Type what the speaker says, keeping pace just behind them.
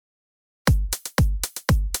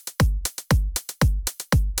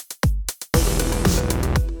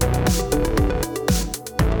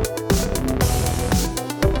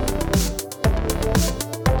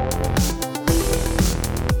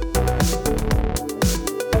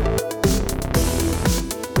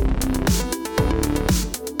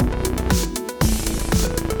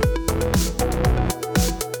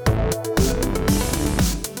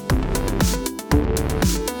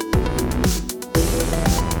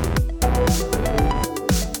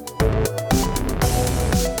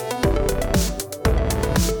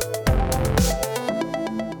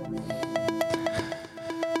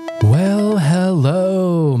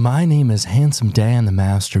doing some Dan the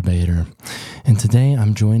Masturbator, and today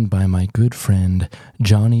I'm joined by my good friend,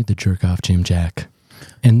 Johnny the Jerk-Off Jim Jack.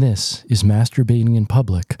 And this is Masturbating in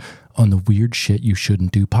Public on the Weird Shit You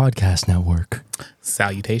Shouldn't Do podcast network.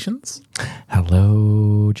 Salutations.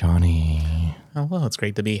 Hello, Johnny. Hello, it's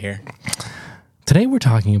great to be here. Today we're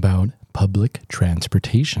talking about public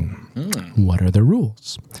transportation. What are the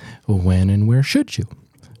rules? When and where should you?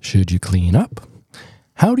 Should you clean up?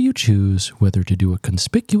 How do you choose whether to do it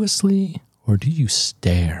conspicuously or do you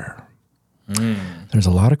stare? There's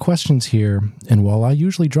a lot of questions here, and while I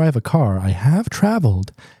usually drive a car, I have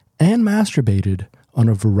traveled and masturbated on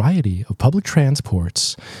a variety of public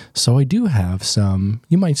transports, so I do have some,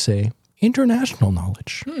 you might say, international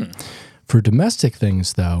knowledge. For domestic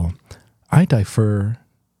things, though, I defer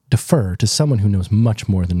to someone who knows much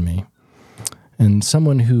more than me, and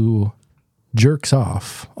someone who jerks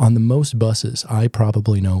off on the most buses I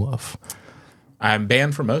probably know of. I'm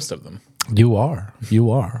banned from most of them. You are.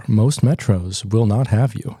 Most metros will not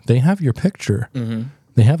have you. They have your picture.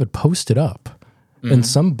 They have it posted up. And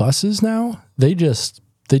some buses now, it's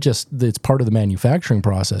part of the manufacturing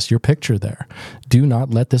process. Your picture there. Do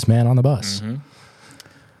not let this man on the bus.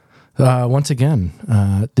 Once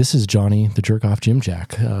again, this is Johnny, the Jerk-Off Jim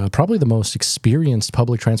Jack. Probably the most experienced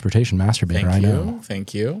public transportation masturbator I know.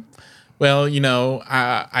 Thank you. Well, you know,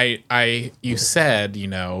 you said, you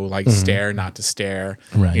know, like stare, not to stare,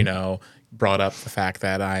 right. You know, brought up the fact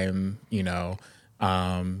that I'm, you know,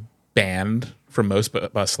 banned from most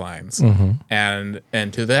bus lines. And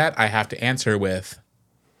to that, I have to answer with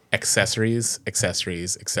accessories.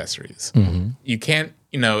 You can't,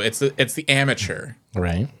 you know, it's the amateur.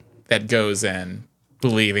 Right. That goes in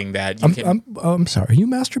believing that you can. I'm sorry. Are you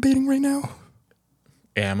masturbating right now?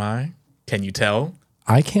 Am I? Can you tell?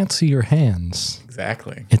 I can't see your hands.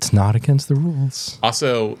 Exactly. It's not against the rules.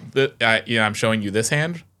 Also, I'm showing you this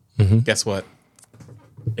hand. Guess what?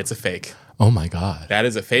 It's a fake. Oh my God. That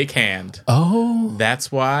is a fake hand. Oh.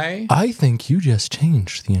 That's why. I think you just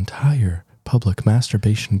changed the entire public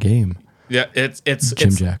masturbation game. Yeah, it's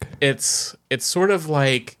Jim Jack. It's sort of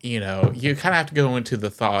like, you know, you kind of have to go into the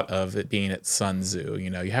thought of it being at Sun Tzu. You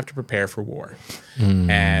know, you have to prepare for war,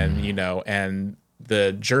 and you know, and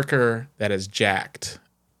the jerker that is jacked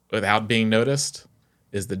without being noticed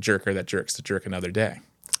is the jerker that jerks to jerk another day.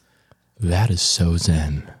 That is so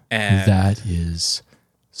zen. And that is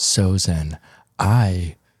so zen.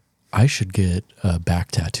 I should get a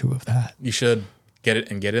back tattoo of that. You should get it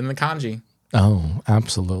in the kanji. Oh,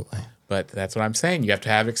 absolutely. But that's what I'm saying. You have to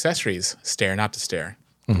have accessories. Stare, not to stare.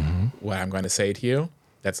 What I'm going to say to you,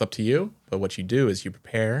 that's up to you. But what you do is you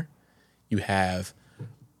prepare. You have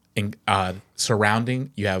you have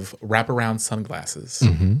wraparound sunglasses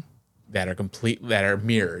that are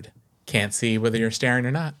mirrored. Can't see whether you're staring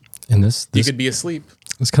or not. And this you could be asleep.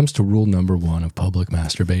 This comes to rule number 1 of public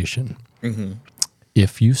masturbation.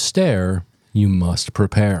 If you stare, you must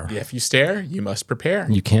prepare. If you stare, you must prepare.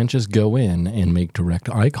 You can't just go in and make direct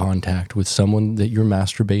eye contact with someone that you're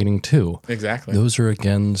masturbating to. Exactly. Those are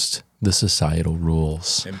against the societal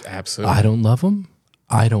rules. Absolutely. I don't love them.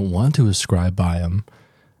 I don't want to ascribe by them.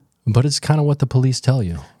 But it's kind of what the police tell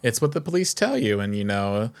you. It's what the police tell you. And, you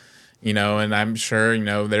know, and I'm sure, you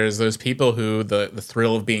know, there's those people who the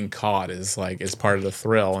thrill of being caught is part of the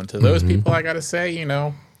thrill. And to those people, I got to say, you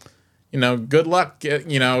know, good luck,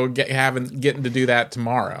 getting to do that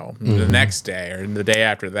tomorrow, the next day, or the day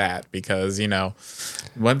after that, because you know,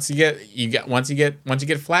 once you get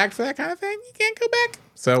flagged for that kind of thing, you can't go back.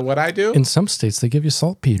 So what I do in some states, they give you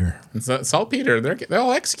saltpeter. Saltpeter,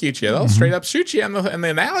 they'll execute you. They'll straight up shoot you in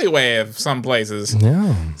the alleyway of some places.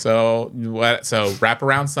 Yeah. So wrap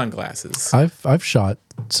around sunglasses. I've shot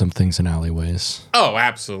some things in alleyways. Oh,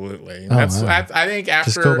 absolutely. Oh, that's wow. I think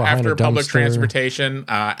after public transportation,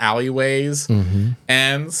 alleyways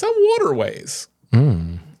and some waterways.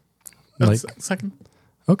 Second.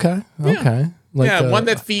 Okay. Yeah. Okay. One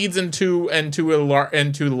that feeds into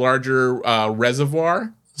the larger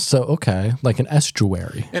reservoir. So okay, like an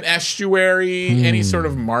estuary. Any sort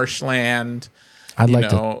of marshland. I'd like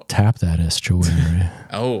to tap that estuary.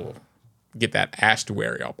 Oh. Get that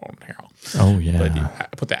estuary up on here. Oh, yeah.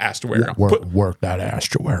 Put the estuary on. Work that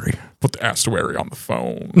estuary. Put the estuary on the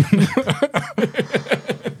phone.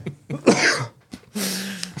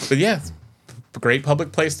 But yeah, great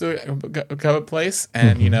public place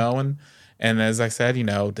and, you know, and as I said, you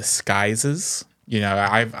know, disguises. You know,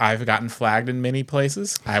 I've gotten flagged in many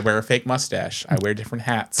places. I wear a fake mustache. I wear different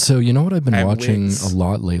hats. So you know what I've been watching a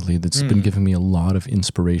lot lately that's been giving me a lot of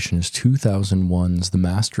inspiration is 2001's The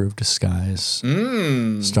Master of Disguise.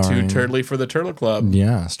 Starring, too turtly for the Turtle Club.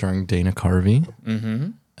 Yeah, starring Dana Carvey.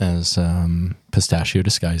 as pistachio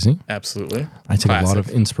disguising. Absolutely. I take a lot of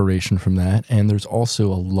inspiration from that. And there's also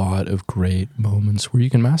a lot of great moments where you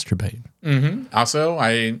can masturbate. Also,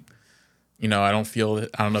 I don't know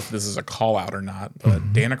if this is a call out or not,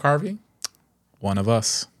 but Dana Carvey, one of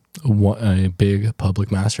us. A big public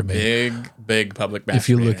masturbator. Big public masturbator. If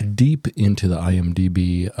you look deep into the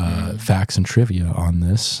IMDb facts and trivia on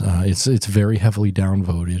this, it's very heavily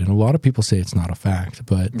downvoted, and a lot of people say it's not a fact,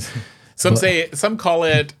 but some call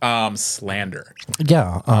it slander.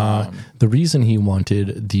 Yeah, the reason he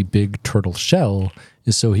wanted the big turtle shell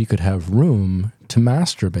is so he could have room to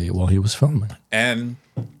masturbate while he was filming. And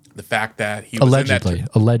the fact that he was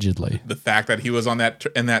allegedly, the fact that he was on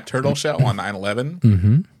in that turtle shell on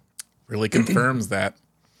 9/11 really confirms that.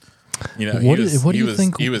 He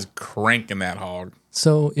was cranking that hog.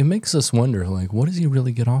 So it makes us wonder, like, what does he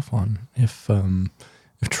really get off on if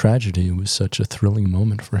tragedy was such a thrilling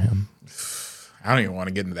moment for him? I don't even want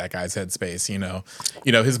to get into that guy's headspace.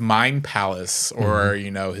 His mind palace or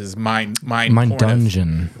his mind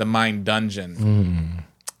dungeon, the mind dungeon.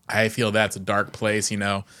 I feel that's a dark place.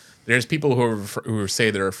 There's people who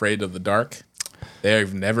say they're afraid of the dark.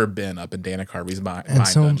 They've never been up in Dana Carvey's mind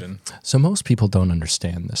dungeon. So most people don't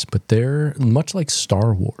understand this, but they're much like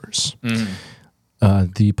Star Wars.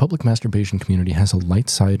 The public masturbation community has a light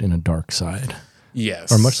side and a dark side.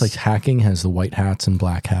 Yes. Or much like hacking has the white hats and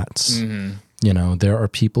black hats. There are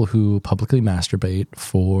people who publicly masturbate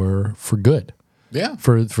for good. Yeah.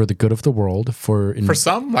 For the good of the world. For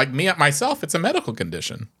some, like me myself, it's a medical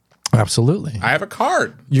condition. Absolutely. I have a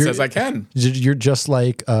card that says I can. You're just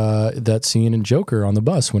like that scene in Joker on the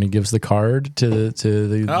bus when he gives the card to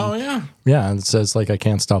the... Oh, yeah. Yeah, and it says, like, I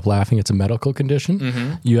can't stop laughing. It's a medical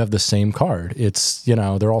condition. You have the same card. It's,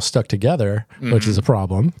 they're all stuck together, which is a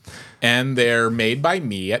problem. And they're made by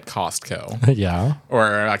me at Costco. Yeah. Or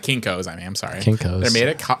Kinko's, I'm sorry. Kinko's. They're made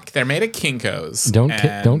at Kinko's. Don't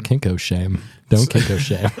Kinko shame. Don't Kinko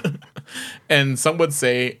shame. And some would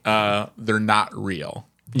say they're not real.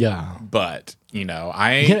 Yeah. But,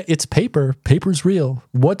 it's paper. Paper's real.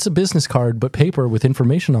 What's a business card but paper with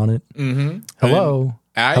information on it? Hello.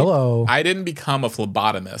 Hello. I didn't become a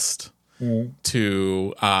phlebotomist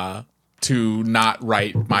to not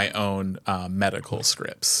write my own medical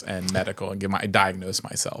scripts and diagnose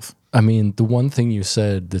myself. I mean, the one thing you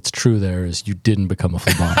said that's true there is you didn't become a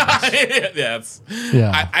phlebotomist. Yes.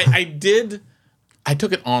 Yeah. I did. I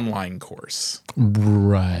took an online course.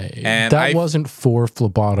 Right. And that wasn't for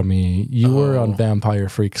phlebotomy. You were on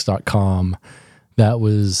vampirefreaks.com. That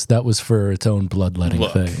was for its own bloodletting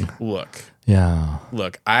thing. Yeah.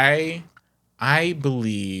 Look, I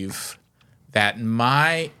believe that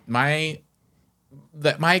my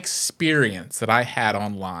experience that I had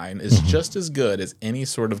online is just as good as any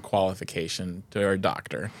sort of qualification to a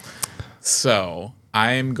doctor. So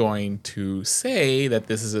I'm going to say that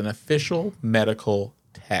this is an official medical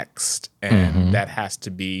text, and that has to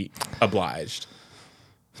be obliged.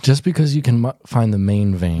 Just because you can find the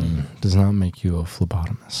main vein does not make you a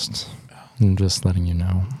phlebotomist. I'm just letting you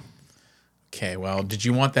know. Okay, well, did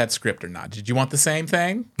you want that script or not? Did you want the same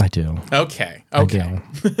thing? I do. Okay. I do.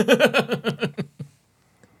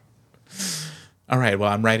 All right, well,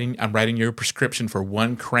 I'm writing your prescription for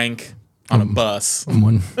one crank on a bus.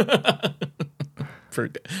 One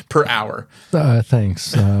per hour. Thanks.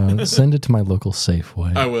 Send it to my local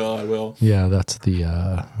Safeway. I will. Yeah,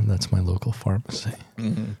 that's my local pharmacy.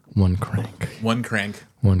 One crank.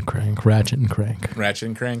 Ratchet and crank.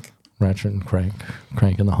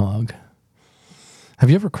 Cranking the hog. Have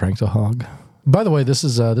you ever cranked a hog? By the way, this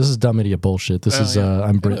is dumb idiot bullshit. This is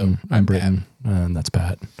I'm Britain. I'm Britain, and that's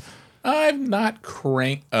Pat. I've not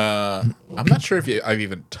cranked. I'm not sure if I've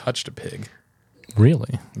even touched a pig.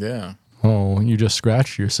 Really? Yeah. Oh, you just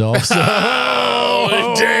scratched yourself. So.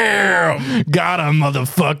 Oh, damn! Got him,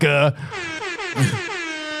 motherfucker.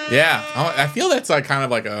 Yeah, I feel that's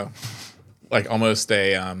kind of almost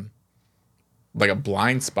a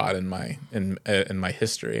blind spot in my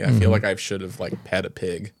history. I feel like I should have pet a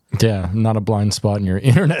pig. Yeah, not a blind spot in your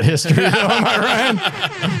internet history, though, am I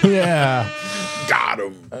right? Yeah. Got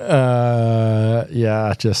him.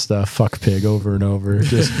 Yeah, just fuck pig over and over.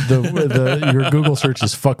 Just your Google search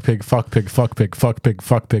is fuck pig, fuck pig, fuck pig, fuck pig,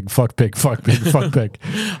 fuck pig, fuck pig, fuck pig, fuck pig.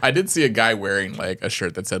 I did see a guy wearing a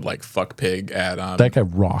shirt that said fuck pig at that guy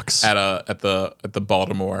rocks at the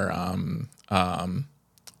Baltimore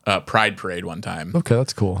Pride Parade one time. Okay,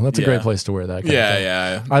 that's cool. That's a great place to wear that.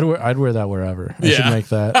 Yeah. I'd wear that wherever. I should make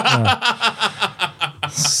that.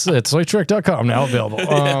 It's soytrick.com now available.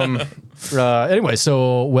 Anyway,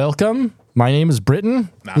 so welcome My name is Britton.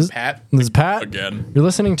 I'm Pat. This is Pat. Again. You're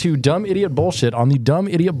listening to Dumb Idiot Bullshit on the Dumb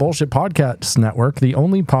Idiot Bullshit Podcast Network, the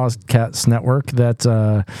only podcast network that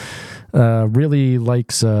really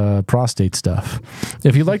likes prostate stuff.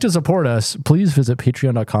 If you'd like to support us, please visit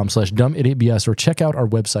patreon.com/dumbidiotbs or check out our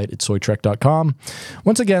website at soytrek.com.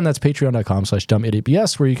 Once again, that's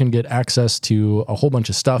patreon.com/dumbidiotbs, where you can get access to a whole bunch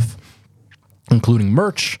of stuff, including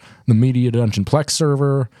merch, the Media Dungeon Plex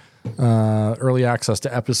server, early access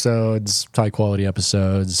to episodes, high quality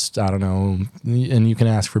episodes. I don't know. And you can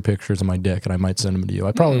ask for pictures of my dick and I might send them to you.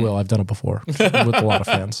 I probably will. I've done it before with a lot of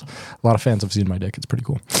fans. A lot of fans have seen my dick. It's pretty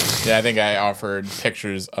cool. Yeah, I think I offered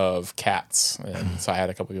pictures of cats. And so I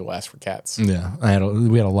had a couple people ask for cats. Yeah.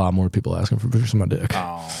 We had a lot more people asking for pictures of my dick.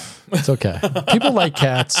 Oh. It's okay. People like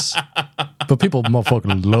cats, but people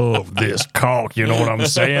motherfucking love this cock. You know what I'm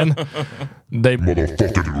saying? They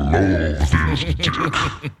motherfucking love this dick.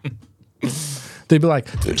 They'd be like,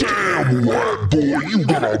 "Damn, white boy, you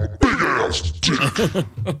got a big ass dick."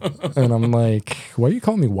 And I'm like, "Why are you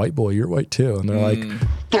calling me white boy? You're white too." And they're like,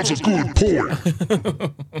 "That's a good point."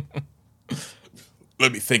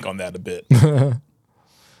 Let me think on that a bit.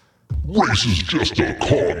 Race is just a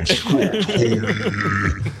construct,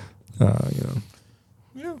 homie.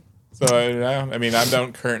 Yeah. So I mean, I'm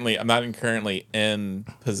not currently in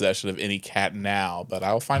possession of any cat now, but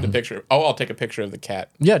I'll find a picture. Oh, I'll take a picture of the cat.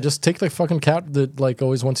 Yeah, just take the fucking cat that like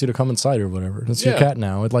always wants you to come inside or whatever. It's your cat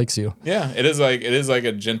now. It likes you. Yeah, it is like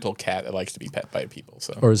a gentle cat that likes to be pet by people.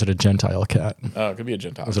 So. Or is it a Gentile cat? Oh, it could be a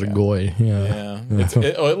Gentile. Or is it cat. a goy? Yeah.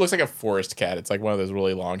 It looks like a forest cat. It's like one of those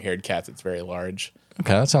really long-haired cats. It's very large.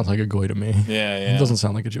 Okay, that sounds like a goy to me. Yeah. It doesn't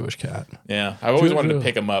sound like a Jewish cat. Yeah, I've always wanted to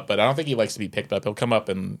pick him up, but I don't think he likes to be picked up. He'll come up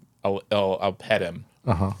and I'll pet him.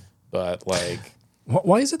 But like,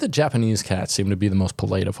 why is it that Japanese cats seem to be the most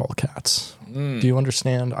polite of all cats? Do you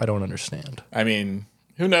understand? I don't understand. I mean,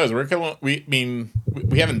 who knows? We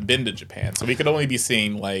haven't been to Japan, so we could only be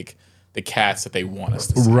seeing like the cats that they want us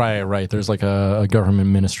to see. Right. There's like a government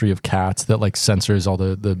ministry of cats that like censors all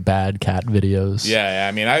the bad cat videos. Yeah.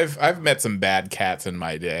 I mean, I've met some bad cats in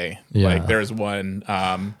my day. Yeah. Like there's one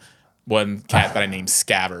cat that I named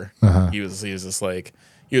Scabber. He was just like.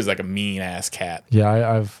 He was like a mean ass cat.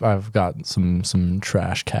 Yeah, I've got some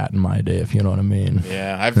trash cat in my day, if you know what I mean.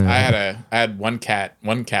 Yeah, I had one cat.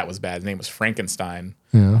 One cat was bad. His name was Frankenstein.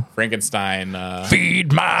 Yeah. Frankenstein.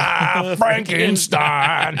 Feed my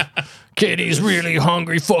Frankenstein. Kitty's really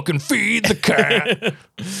hungry. Fucking feed the cat.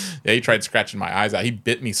 Yeah, he tried scratching my eyes out. He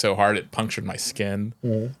bit me so hard it punctured my skin.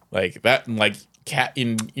 Like that. Like cat.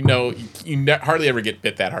 You hardly ever get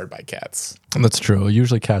bit that hard by cats. That's true.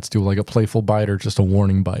 Usually cats do like a playful bite or just a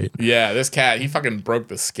warning bite. Yeah, this cat, he fucking broke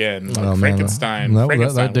the skin. Like Frankenstein.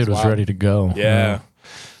 That dude was ready to go. Yeah.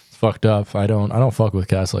 It's fucked up. I don't fuck with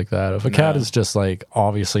cats like that. If a cat is just like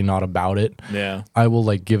obviously not about it, I will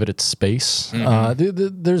like give it its space.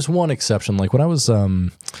 There's one exception. Like when I was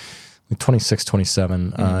like 26,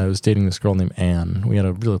 27, I was dating this girl named Anne. We had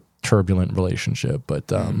a really turbulent relationship,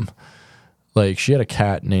 but like she had a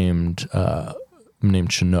cat named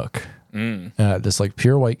Chinook. This like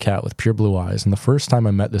pure white cat with pure blue eyes. And the first time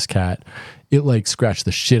I met this cat, it like scratched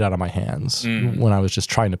the shit out of my hands when I was just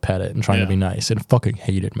trying to pet it and trying to be nice. It fucking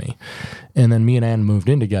hated me. And then me and Anne moved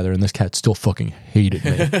in together and this cat still fucking hated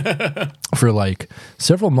me for like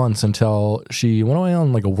several months until she went away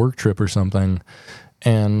on like a work trip or something.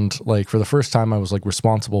 And like for the first time I was like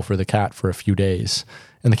responsible for the cat for a few days.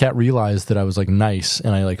 And the cat realized that I was like nice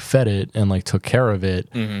and I like fed it and like took care of it.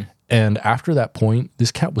 And after that point,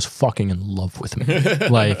 this cat was fucking in love with me.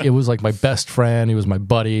 Like it was like my best friend. He was my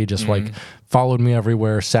buddy, just like followed me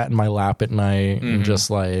everywhere, sat in my lap at night and just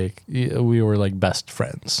like we were like best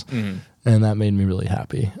friends. And that made me really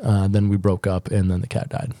happy. Then we broke up and then the cat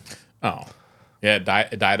died. Oh. Yeah,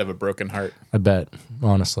 it died of a broken heart. I bet,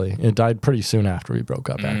 honestly. It died pretty soon after we broke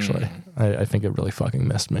up, actually. I think it really fucking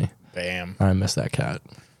missed me. Damn. I miss that cat.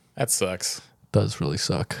 That sucks. Does really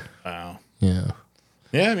suck. Wow. Yeah.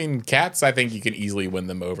 Yeah, I mean, cats, I think you can easily win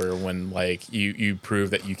them over when, like, you prove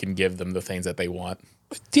that you can give them the things that they want.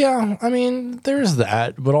 Yeah, I mean, there's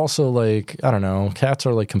that, but also, like, I don't know, cats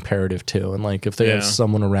are, like, comparative, too, and, like, if they have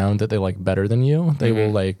someone around that they like better than you, they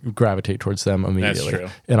will, like, gravitate towards them immediately. That's true.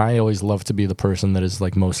 And I always love to be the person that is,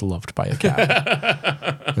 like, most loved by a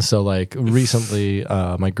cat. So, like, recently,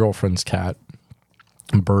 my girlfriend's cat,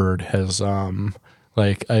 Bird, has,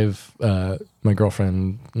 like, my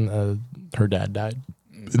girlfriend, her dad died,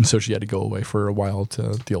 and so she had to go away for a while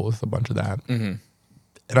to deal with a bunch of that. And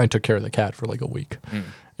I took care of the cat for like a week.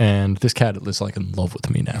 And this cat is like in love with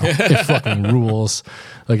me now. It fucking rules.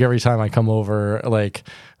 Like every time I come over, like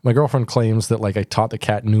My girlfriend claims that like I taught the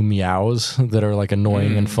cat new meows that are like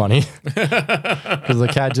annoying and funny because the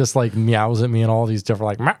cat just like meows at me and all these different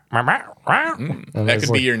like meow, meow, meow, meow. And That it's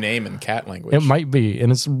could like, be your name in cat language. it might be,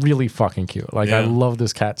 and it's really fucking cute. Like I Yeah. love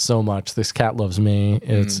this cat so much. This cat loves me.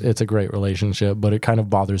 It's a great relationship, but it kind of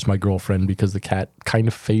bothers my girlfriend because the cat kind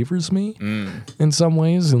of favors me in some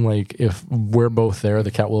ways. And like if we're both there, the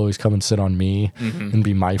cat will always come and sit on me and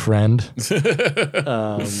be my friend.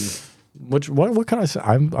 What can I say?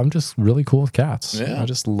 I'm just really cool with cats. Yeah. I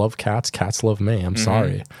just love cats. Cats love me. I'm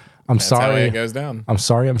sorry. That's how it goes down. I'm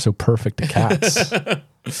sorry I'm so perfect to cats.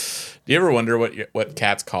 Do you ever wonder what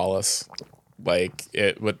cats call us? Like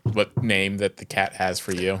what name that the cat has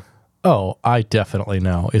for you? Oh, I definitely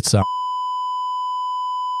know. It's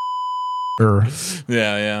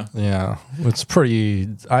Yeah. yeah. It's pretty.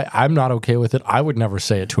 I'm not okay with it. I would never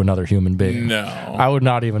say it to another human being. No. I would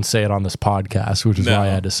not even say it on this podcast, which is why I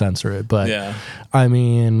had to censor it. But Yeah. I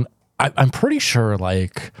mean, I'm pretty sure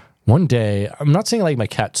like one day, I'm not saying like my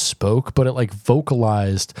cat spoke, but it like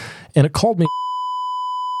vocalized and it called me.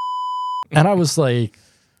 And I was like,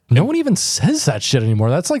 no one even says that shit anymore.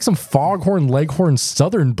 That's like some foghorn, leghorn,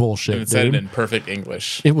 southern bullshit. And it said it dude. in perfect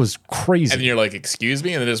English. It was crazy. And you're like, excuse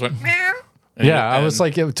me? And it just went, meow. Yeah, I was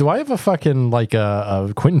like, do I have a fucking like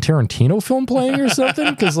a Quentin Tarantino film playing or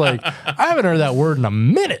something? Because like I haven't heard that word in a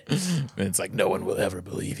minute. And it's like, no one will ever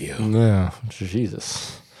believe you. Yeah,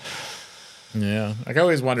 Jesus. Yeah. Like I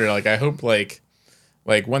always wonder, like I hope like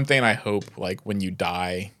one thing I hope like when you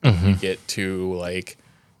die, you get to like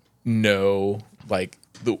know like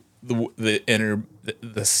the inner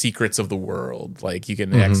the secrets of the world. Like you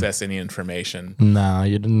can access any information. Nah,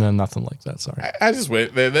 you didn't know nothing like that. Sorry. I just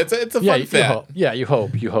wait. It's a fun You fact. hope. Yeah, you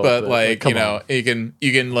hope. But like come you know, on.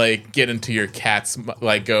 you can like get into your cat's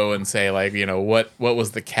like go and say like you know what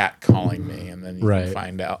was the cat calling me, and then you can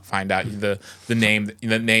find out the name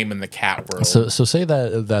in the cat world. So say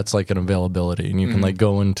that's like an availability, and you can like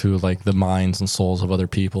go into like the minds and souls of other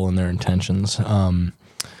people and their intentions,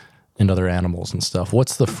 and other animals and stuff.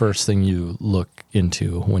 What's the first thing you look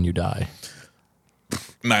into when you die?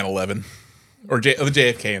 9/11 or the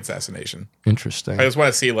JFK assassination. Interesting. I just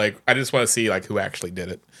want to see like who actually did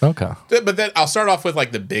it. Okay. But then I'll start off with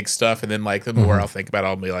like the big stuff, and then like the more I'll think about it,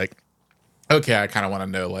 I'll be like, okay, I kind of want to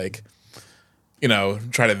know like, you know,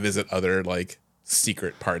 try to visit other like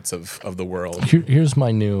secret parts of the world. Here's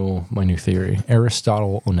my new theory.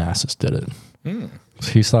 Aristotle Onassis did it.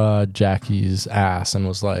 He saw Jackie's ass and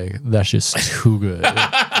was like, "That's just too good.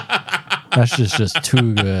 That's just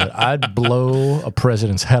too good. I'd blow a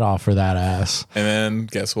president's head off for that ass." And then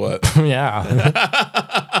guess what? Yeah.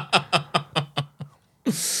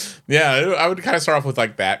 Yeah, I would kind of start off with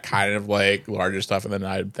like that kind of like larger stuff, and then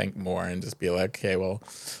I'd think more and just be like, okay, well,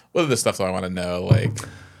 what are the stuff that I want to know? Like,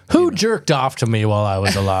 Who jerked off to me while I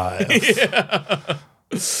was alive?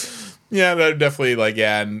 yeah, I'd definitely like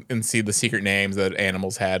and see the secret names that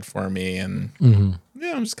animals had for me, and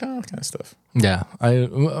yeah, I'm just kind of stuff. Yeah, I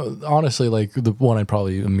honestly like the one I'd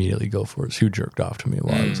probably immediately go for is who jerked off to me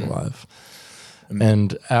while I was alive.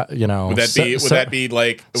 And you know, Would that be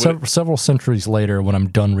like several centuries later when I'm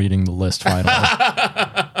done reading the list finally,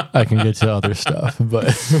 I can get to other stuff. But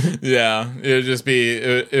yeah,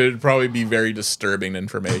 it would probably be very disturbing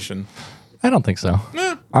information. I don't think so.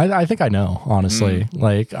 I think I know, honestly.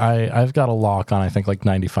 Like I've got a lock on I think like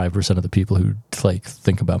 95% of the people who like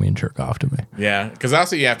think about me and jerk off to me. Yeah, because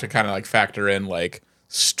also you have to kind of like factor in like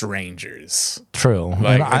strangers. True.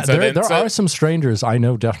 Like, And there are some strangers I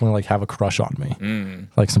know definitely like have a crush on me.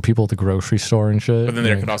 Like some people at the grocery store and shit. But then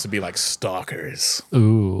there could also be like stalkers.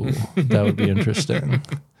 Ooh, that would be interesting.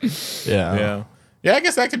 Yeah. Yeah, I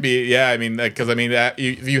guess that could be. Yeah, I mean, because I mean,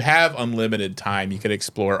 if you have unlimited time, you could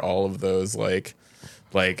explore all of those, like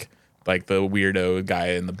the weirdo guy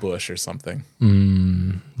in the bush or something.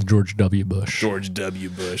 George W. Bush. George W.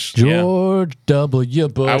 Bush. George W.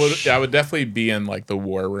 Bush. I would definitely be in like the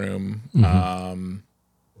war room,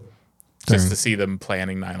 just to see them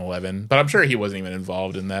planning 9/11. But I'm sure he wasn't even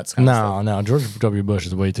involved in that. Kind of stuff. No. George W. Bush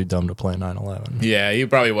is way too dumb to play 9/11. Yeah, he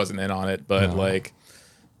probably wasn't in on it, but like.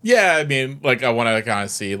 Yeah, I mean, like I want to kind of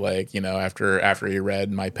see, like, you know, after he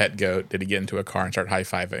read My Pet Goat, did he get into a car and start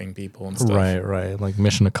high-fiving people and stuff? Right. Like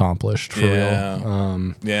mission accomplished for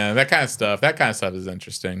real. Yeah, that kind of stuff. That kind of stuff is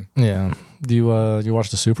interesting. Yeah. Do you watch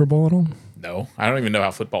the Super Bowl at all? No, I don't even know how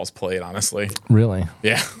football's played, honestly. Really?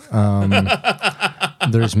 Yeah.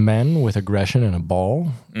 There's men with aggression and a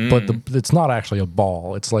ball, but it's not actually a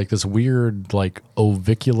ball. It's like this weird, like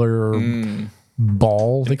ovicular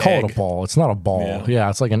ball. They call it a ball. It's not a ball. Yeah,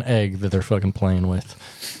 it's like an egg that they're fucking playing with.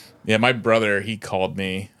 Yeah, my brother, he called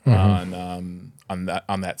me on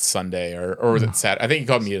that Sunday or was it Saturday? I think he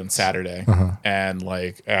called me on Saturday and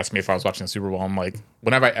like asked me if I was watching the Super Bowl. I'm like,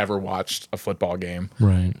 when have I ever watched a football game?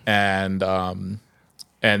 Right. And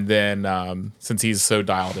then since he's so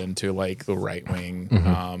dialed into like the right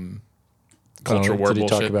wing culture war did he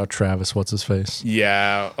bullshit. talk about Travis? What's his face?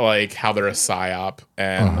 Yeah, like how they're a psyop,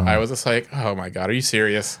 and I was just like, "Oh my god, are you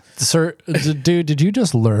serious?" Sir, dude, did you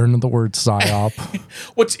just learn the word psyop?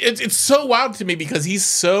 Which it's so wild to me because he's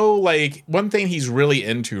so like one thing he's really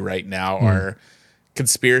into right now are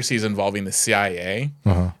conspiracies involving the CIA.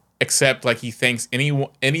 Except like he thinks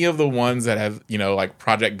any of the ones that have like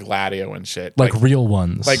Project Gladio and shit, like real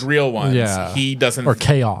ones, Yeah, he doesn't or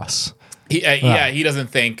chaos. He doesn't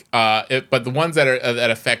think. But the ones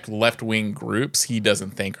that affect left wing groups, he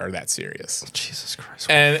doesn't think are that serious. Jesus Christ!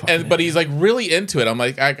 But he's like really into it. I'm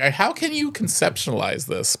like, how can you conceptualize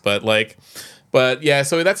this? But yeah,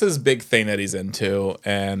 so that's his big thing that he's into.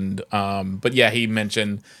 And but yeah, he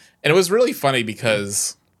mentioned, and it was really funny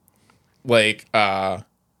because like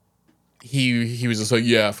he was just like,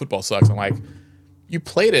 yeah, football sucks. I'm like, you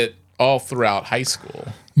played it all throughout high school.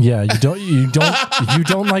 Yeah, you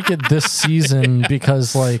don't like it this season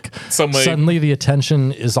because like suddenly the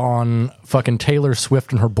attention is on fucking Taylor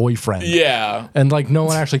Swift and her boyfriend. Yeah. And like no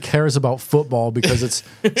one actually cares about football because it's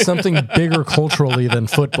something bigger culturally than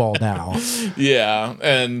football now. Yeah.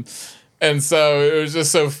 And so it was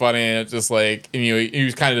just so funny. And it's just like, he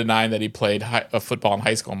was kind of denying that he played football in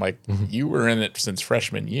high school. I'm like, you were in it since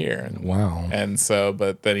freshman year. And, wow. And so,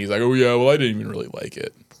 but then he's like, oh yeah, well, I didn't even really like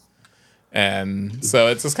it. And so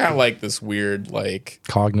it's just kind of like this weird, like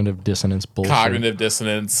cognitive dissonance bullshit.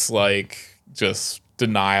 Like just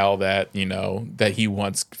denial that, that he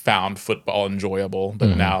once found football enjoyable,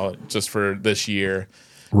 but now just for this year,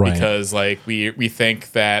 right? Because like we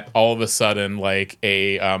think that all of a sudden, like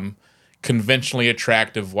a conventionally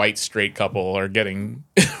attractive white straight couple are in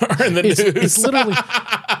the news. It's literally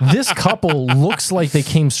this couple looks like they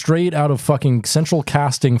came straight out of fucking central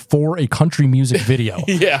casting for a country music video.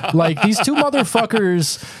 Yeah, like these two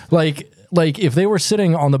motherfuckers, like if they were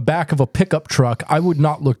sitting on the back of a pickup truck, I would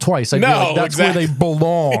not look twice. I'd be like, that's exactly where they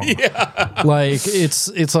belong. Yeah, like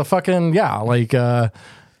it's a fucking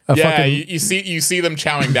you see them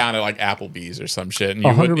chowing down at like Applebee's or some shit, and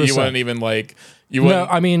you wouldn't even like. No,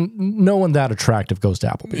 I mean, no one that attractive goes to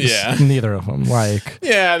Applebee's. Yeah. Neither of them. Like,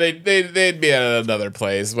 yeah, they'd be at another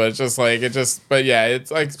place, but it's just like but yeah,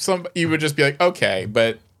 it's like you would just be like, okay,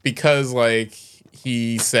 but because like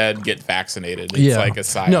he said get vaccinated, it's like a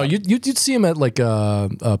side. No, you'd see him at like a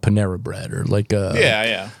Panera Bread or like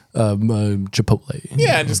Chipotle.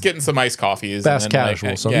 Yeah, just getting some iced coffees, fast and then, casual.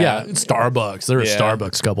 like, So yeah, Starbucks. They're a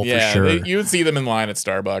Starbucks couple for sure. You would see them in line at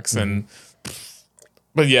Starbucks and.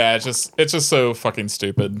 But yeah, it's just so fucking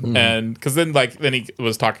stupid. And because then he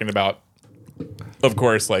was talking about, of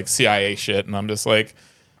course, like CIA shit, and I'm just like,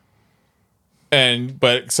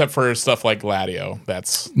 but except for stuff like Gladio,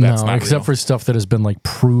 that's not except real. for stuff that has been like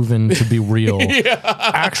proven to be real,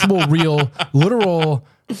 actual real, literal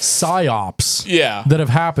psyops that have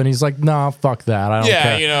happened. He's like, nah, fuck that. I don't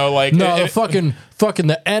care. The fucking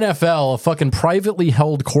the NFL, a fucking privately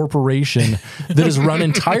held corporation that is run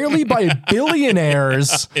entirely by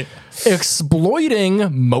billionaires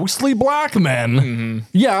exploiting mostly black men.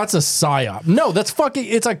 Yeah, that's a psyop. No, that's fucking,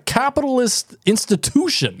 it's a capitalist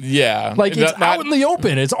institution. Yeah. Like it's out in the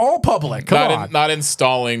open. It's all public. Come on. Not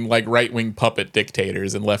installing like right-wing puppet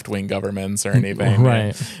dictators and left-wing governments or anything.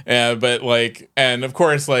 Right. But like, and of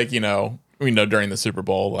course, like, we know during the Super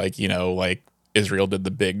Bowl, like, like Israel did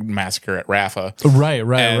the big massacre at Rafah.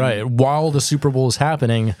 Right. While the Super Bowl is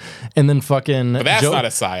happening, and then fucking. But that's not a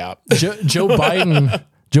psyop. Joe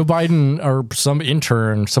Biden or some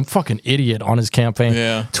intern, some fucking idiot on his campaign,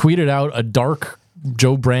 tweeted out a dark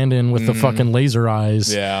Joe Brandon with the fucking laser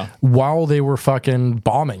eyes while they were fucking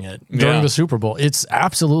bombing it during the Super Bowl. It's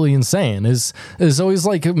absolutely insane. Is always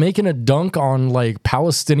like making a dunk on like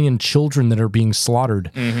Palestinian children that are being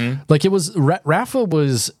slaughtered. Like it was Rafah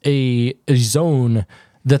was a zone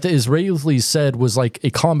that the Israelis said was like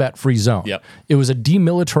a combat-free zone. It was a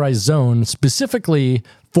demilitarized zone specifically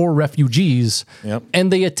for refugees,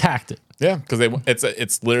 and they attacked it. Yeah, because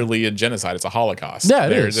it's literally a genocide. It's a Holocaust. Yeah,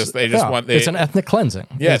 it is. It's an ethnic cleansing.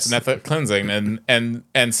 Yeah, it's an ethnic cleansing,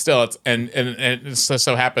 and still it's and it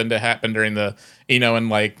so happened to happen during the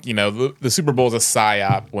the Super Bowl is a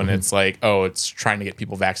psyop when it's like, oh, it's trying to get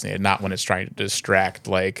people vaccinated, not when it's trying to distract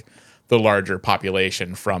like the larger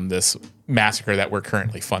population from this massacre that we're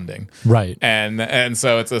currently funding. Right. And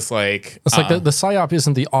so it's just like it's like the psyop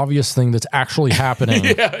isn't the obvious thing that's actually happening.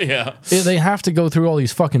 yeah. They have to go through all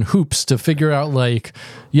these fucking hoops to figure out, like,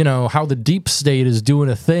 you know, how the deep state is doing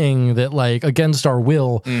a thing that, like, against our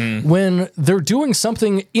will, when they're doing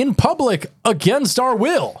something in public against our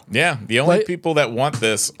will. Yeah, the only people that want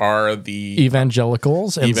this are the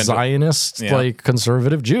evangelicals and Zionist, like,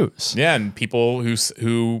 conservative Jews. Yeah, and people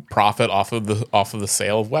who profit off of the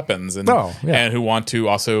sale of weapons, and and who want to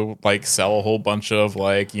also, like, sell a whole bunch of,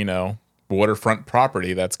 like, you know, waterfront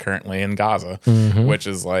property that's currently in Gaza, which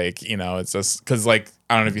is, like, you know, it's just because, like,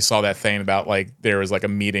 I don't know if you saw that thing about, like, there was, like, a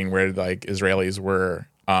meeting where, like, Israelis were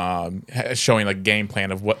showing, like, game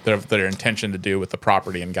plan of what their intention to do with the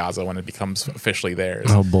property in Gaza when it becomes officially theirs.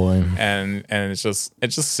 Oh boy. And it's just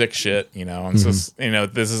sick shit, you know. It's just, you know,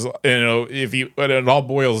 this is, you know, but it all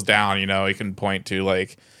boils down, you know, you can point to,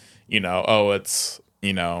 like, you know, oh, it's,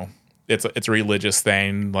 you know, it's a religious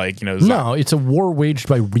thing, like, you know. No, it's a war waged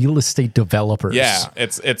by real estate developers. Yeah,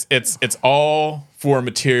 it's all for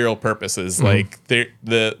material purposes. Like, the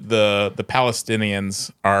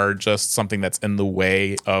Palestinians are just something that's in the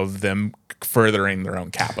way of them furthering their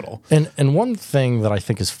own capital. And one thing that I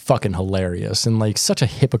think is fucking hilarious and, like, such a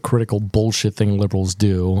hypocritical bullshit thing liberals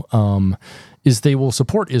do, is they will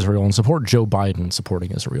support Israel and support Joe Biden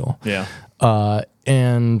supporting Israel. Yeah.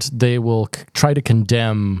 And they will try to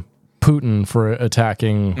condemn Putin for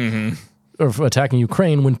attacking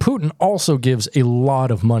Ukraine, when Putin also gives a lot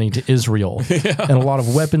of money to Israel and a lot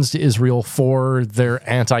of weapons to Israel for their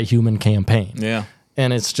anti-human campaign. Yeah.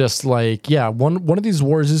 And it's just like, yeah, one of these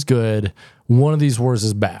wars is good, one of these wars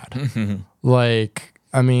is bad. Like,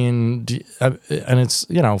 I mean, and it's,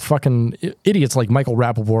 you know, fucking idiots like Michael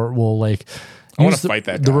Rappaport will, like, I want to fight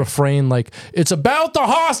that guy. The refrain, like, it's about the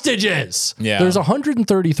hostages. Yeah. There's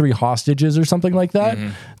 133 hostages or something like that.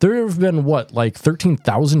 There have been, what, like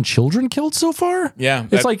 13,000 children killed so far? Yeah.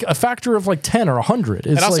 It's like a factor of like 10 or 100. It's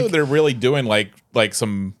and also, like, they're really doing like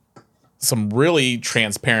some really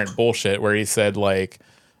transparent bullshit where he said, like,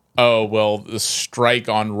 oh, well, the strike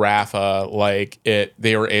on Rafah, like,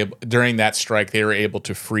 during that strike, they were able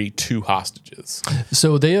to free 2 hostages.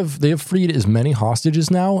 So they have freed as many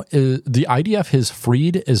hostages now. The IDF has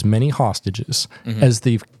freed as many hostages as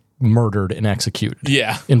they've murdered and executed.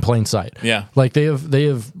 Yeah. In plain sight. Yeah. Like, they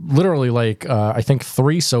have literally, like, I think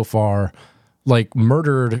 3 so far, like,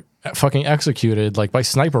 murdered, fucking executed, like, by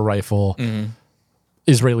sniper rifle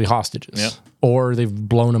Israeli hostages. Yep. Or they've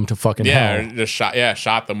blown them to fucking hell. Or just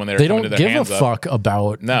shot them when they were They coming don't to their give a hands up. fuck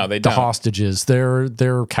about they the don't. hostages.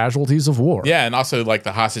 They're casualties of war. Yeah, and also, like,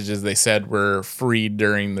 the hostages they said were freed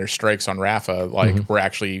during their strikes on Rafah, like, were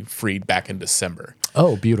actually freed back in December.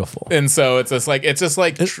 Oh, beautiful. And so it's just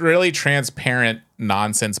like really transparent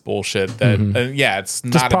nonsense bullshit that it's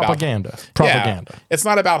not Just about propaganda. Propaganda. Yeah, it's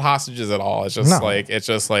not about hostages at all. It's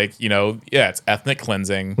just like, you know, it's ethnic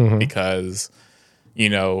cleansing because, you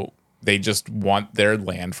know, they just want their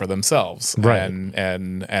land for themselves. Right.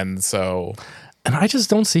 And so, and I just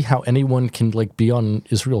don't see how anyone can, like, be on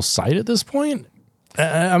Israel's side at this point.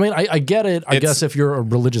 I mean, I get it. I guess if you're a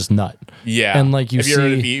religious nut, and like if you're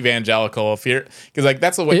an evangelical, because, like,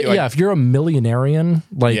 that's the way. If you're a millenarian,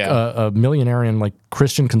 like a millenarian, like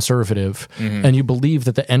Christian conservative, and you believe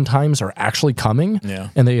that the end times are actually coming,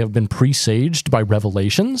 and they have been presaged by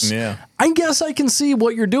revelations, I guess I can see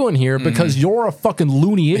what you're doing here because you're a fucking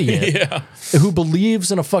loony idiot who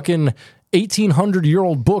believes in a fucking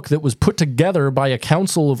 1,800-year-old book that was put together by a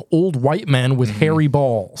council of old white men with hairy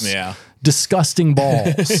balls. Yeah. Disgusting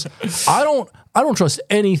balls. I don't trust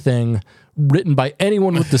anything written by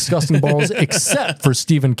anyone with disgusting balls except for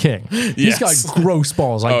Stephen King. He's got gross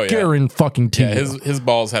balls. I guarantee you. His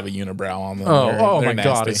balls have a unibrow on them. Oh They're my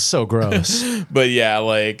god, nasty. it's so gross. But yeah,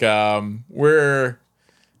 like the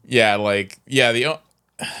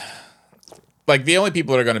only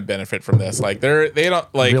people that are going to benefit from this, like, they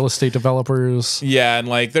don't, like, real estate developers. Yeah, and,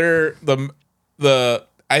 like, they're the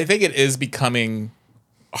I think it is becoming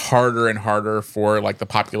harder and harder for, like, the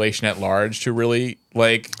population at large to really,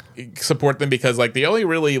 like, support them, because, like, the only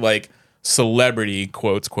really, like, celebrity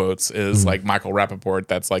quotes is like Michael Rappaport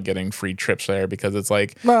that's, like, getting free trips there, because it's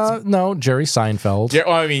like no, Jerry Seinfeld. Jerry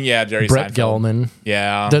Brett Seinfeld. Gelman.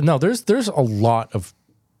 Yeah. No, there's a lot of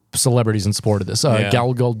celebrities in support of this.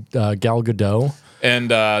 Gal Gadot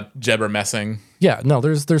and Jebber Messing. Yeah, no,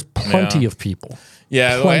 there's plenty of people.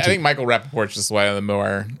 Yeah, like, I think Michael Rappaport's just one of the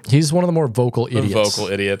more... He's one of the more vocal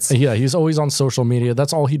idiots. Yeah, he's always on social media.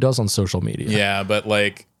 That's all he does on social media. Yeah, but,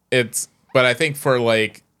 like, but I think for,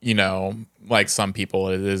 like, you know, like, some people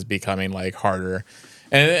it is becoming, like, harder.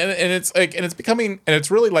 And it's like, and it's becoming, and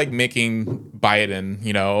it's really like making Biden,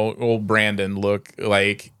 you know, old Brandon look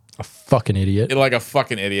like a fucking idiot. Like a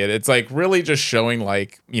fucking idiot. It's like really just showing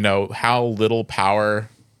like, you know, how little power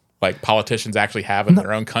like politicians actually have in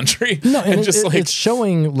their own country. No, and just like it's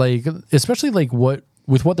showing like, especially like what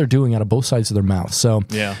they're doing out of both sides of their mouth. So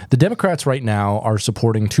the Democrats right now are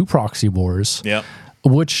supporting 2 proxy wars. Yeah.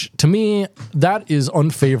 Which to me, that is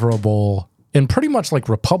unfavorable and pretty much like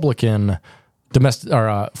Republican domestic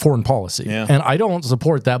or foreign policy. Yeah. And I don't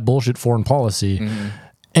support that bullshit foreign policy.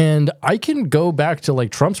 And I can go back to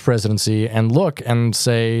like Trump's presidency and look and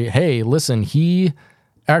say, hey, listen, he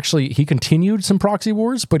continued some proxy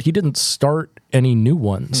wars, but he didn't start any new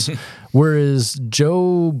ones. Whereas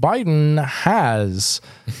Joe Biden has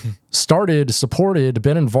started, supported,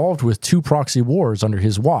 been involved with 2 proxy wars under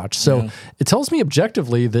his watch. So it tells me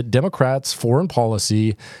objectively that Democrats' foreign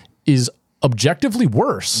policy is objectively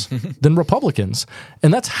worse than Republicans.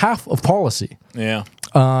 And that's half of policy. Yeah.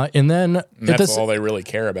 And then that's all they really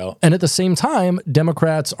care about. And at the same time,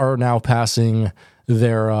 Democrats are now passing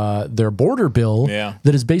their border bill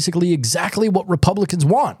that is basically exactly what Republicans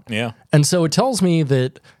want. Yeah. And so it tells me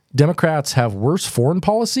that Democrats have worse foreign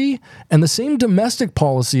policy and the same domestic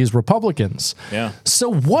policy as Republicans. Yeah.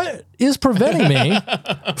 So what is preventing me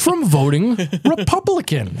from voting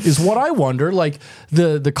Republican is what I wonder. Like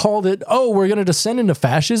the call that, oh, we're going to descend into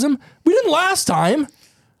fascism. We didn't last time.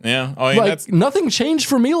 Yeah. Oh, yeah, like, nothing changed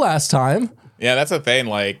for me last time. Yeah, that's the thing.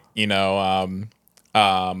 Like, you know,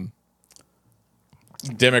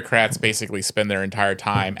 Democrats basically spend their entire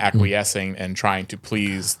time acquiescing and trying to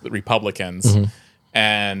please the Republicans.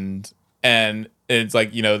 And it's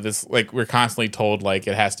like, you know, this, like, we're constantly told, like,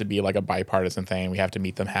 it has to be like a bipartisan thing. We have to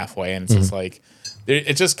meet them halfway. And it's just like,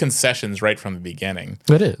 it's just concessions right from the beginning.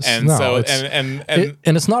 It is. And no, so, it's, and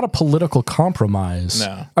it's not a political compromise.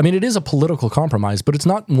 No. I mean, it is a political compromise, but it's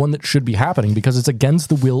not one that should be happening because it's against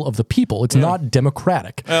the will of the people. It's not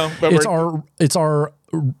democratic. Well, but it's our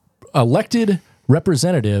elected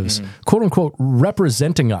representatives, quote unquote,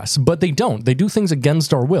 representing us, but they don't. They do things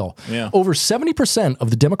against our will. Yeah. Over 70% of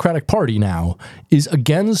the Democratic Party now is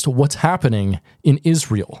against what's happening in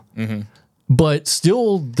Israel. But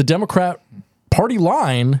still, the Democrat Party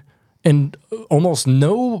line, and almost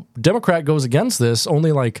no Democrat goes against this.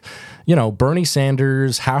 Only like, you know, Bernie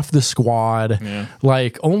Sanders, half the squad,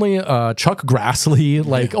 like only Chuck Grassley,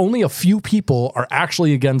 like only a few people are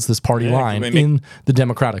actually against this party line in the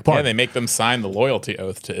Democratic Party. Yeah, they make them sign the loyalty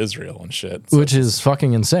oath to Israel and shit. So which is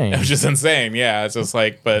fucking insane. Which is insane. Yeah, it's just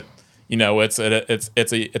like, but you know, it's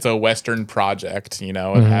a Western project. You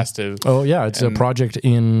know, it has to. Oh yeah, it's a project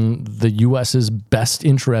in the U.S.'s best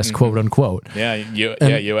interest, quote unquote. Yeah,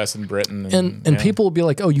 U.S. and Britain, and people will be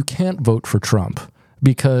like, oh, you can't vote for Trump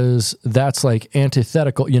because that's like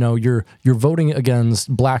antithetical. You know, you're voting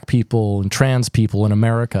against black people and trans people in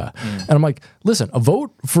America. And I'm like, listen, a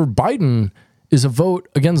vote for Biden is a vote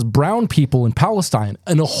against brown people in Palestine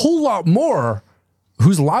and a whole lot more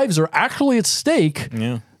whose lives are actually at stake.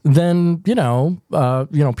 Than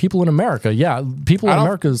people in America. Yeah, people in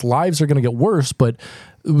America's lives are going to get worse, but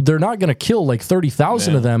they're not going to kill like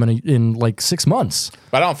 30,000 of them in like 6 months.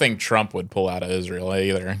 But I don't think Trump would pull out of Israel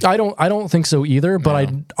either. I don't think so either. But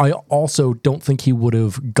I also don't think he would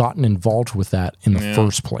have gotten involved with that in the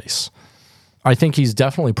first place. I think he's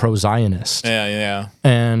definitely pro-Zionist. Yeah.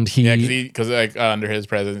 And because like under his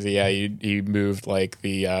presidency, he moved like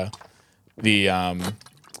the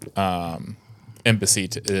embassy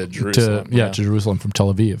to Jerusalem. To Jerusalem from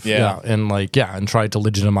Tel Aviv. And tried to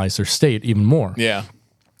legitimize their state even more. Yeah.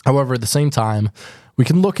 However, at the same time, we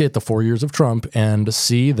can look at the 4 years of Trump and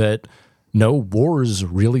see that no wars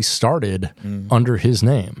really started under his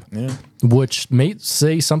name, which may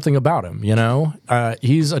say something about him. You know,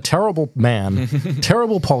 he's a terrible man,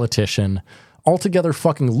 terrible politician, altogether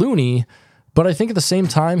fucking loony. But I think at the same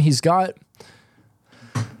time, he's got,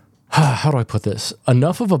 how do I put this?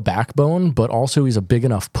 Enough of a backbone, but also he's a big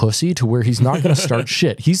enough pussy to where he's not going to start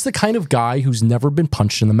shit. He's the kind of guy who's never been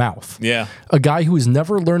punched in the mouth. Yeah. A guy who has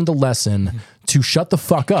never learned the lesson to shut the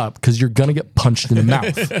fuck up because you're going to get punched in the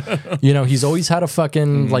mouth. You know, he's always had a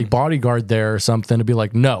fucking like bodyguard there or something to be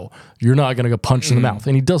like, no, you're not going to get punched in the mouth.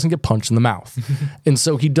 And he doesn't get punched in the mouth. And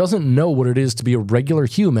so he doesn't know what it is to be a regular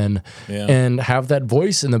human and have that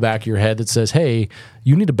voice in the back of your head that says, hey,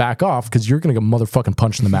 you need to back off because you're going to get motherfucking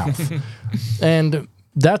punched in the mouth. And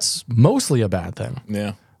that's mostly a bad thing.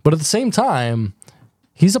 Yeah. But at the same time,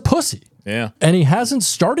 he's a pussy. Yeah. And he hasn't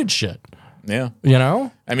started shit. Yeah. You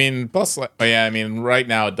know? I mean, plus, right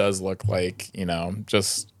now it does look like, you know,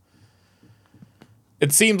 just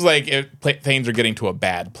it seems like things are getting to a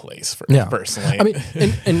bad place for personally. I mean,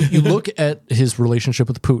 and you look at his relationship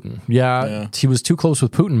with Putin. Yeah, he was too close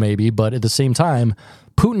with Putin maybe, but at the same time,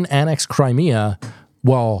 Putin annexed Crimea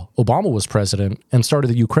while Obama was president and started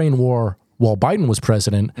the Ukraine war while Biden was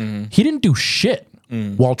president. He didn't do shit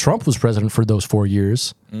while Trump was president for those 4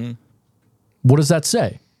 years. What does that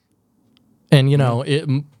say? And, you know,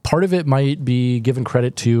 part of it might be given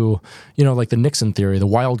credit to, you know, like the Nixon theory, the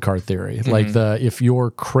wild card theory. Like if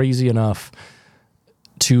you're crazy enough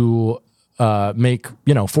to make,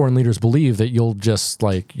 you know, foreign leaders believe that you'll just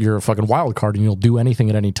like, you're a fucking wild card and you'll do anything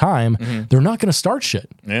at any time, they're not going to start shit.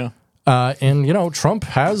 Yeah. And, you know, Trump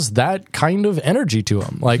has that kind of energy to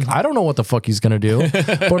him. Like, I don't know what the fuck he's going to do.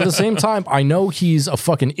 But at the same time, I know he's a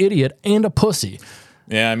fucking idiot and a pussy.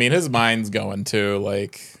 Yeah, I mean, his mind's going too.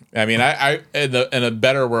 Like, I mean, I in a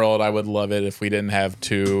better world, I would love it if we didn't have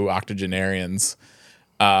 2 octogenarians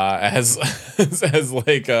as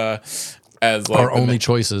our only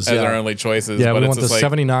choices. As our only choices. Yeah, but we want the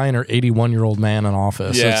 79 or 81-year-old man in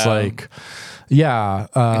office. Yeah. It's like,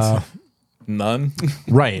 yeah. None.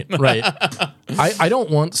 Right. I don't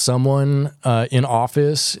want someone in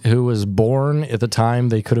office who was born at the time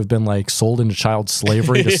they could have been like sold into child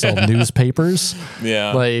slavery to sell newspapers.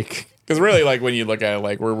 Yeah. Like, because really, like when you look at it,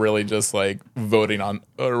 like we're really just like voting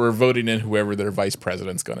in whoever their vice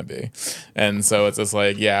president's going to be, and so it's just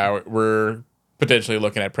like, yeah, we're potentially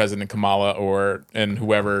looking at President Kamala and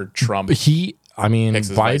whoever Trump.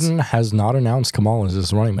 Biden has not announced Kamala as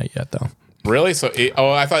his running mate yet, though. Really? So,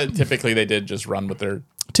 I thought typically they did just run with their.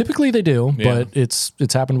 Typically they do, but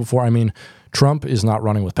it's happened before. I mean, Trump is not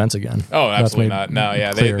running with Pence again. Oh, absolutely not. No,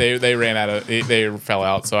 yeah, they ran out of they fell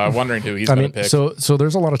out. So I'm wondering who he's going to pick. So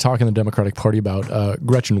there's a lot of talk in the Democratic Party about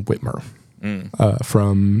Gretchen Whitmer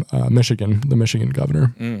from Michigan, the Michigan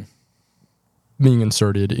governor, being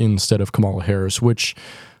inserted instead of Kamala Harris, which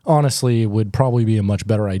honestly would probably be a much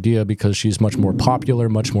better idea because she's much more popular,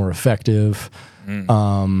 much more effective.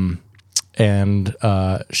 And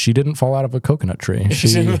she didn't fall out of a coconut tree. She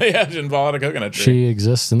didn't fall out of a coconut tree. She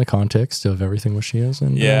exists in the context of everything what she is.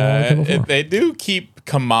 And they do keep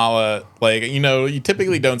Kamala, like, you know, you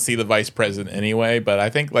typically don't see the vice president anyway, but I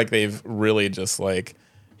think like they've really just like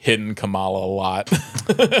hidden Kamala a lot.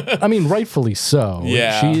 I mean, rightfully so.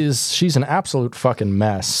 Yeah, she's an absolute fucking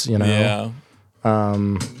mess. You know. Yeah.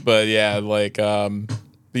 But yeah, like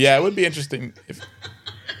yeah, it would be interesting if.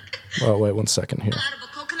 Well, wait 1 second here. Out of a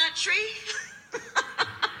coconut tree.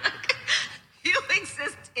 You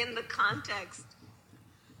exist in the context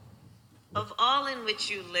of all in which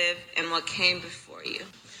you live and what came before you.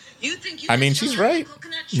 You think you? I mean, she's right.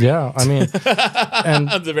 Yeah, I mean, and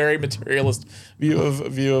it's a very materialist view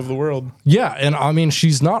of the world. Yeah, and I mean,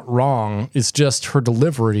 she's not wrong. It's just her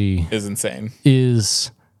delivery is insane.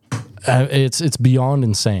 It's beyond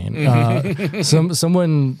insane.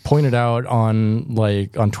 Someone pointed out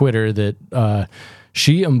on Twitter that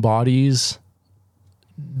she embodies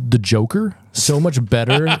the Joker so much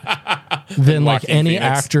better than like any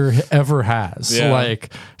actor ever has. Yeah.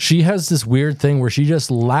 Like she has this weird thing where she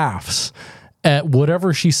just laughs at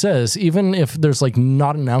whatever she says, even if there's like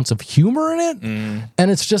not an ounce of humor in it.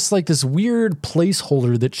 And it's just like this weird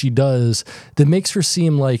placeholder that she does that makes her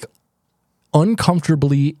seem like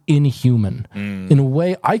uncomfortably inhuman in a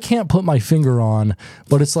way I can't put my finger on,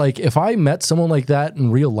 but it's like if I met someone like that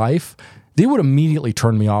in real life, they would immediately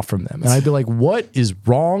turn me off from them. And I'd be like, what is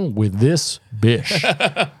wrong with this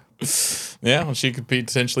bitch? Yeah, well, she could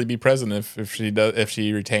potentially be president if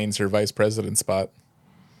she retains her vice president spot.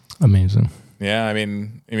 Amazing. Yeah, I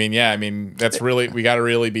mean, that's really, we got to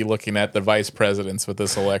really be looking at the vice presidents with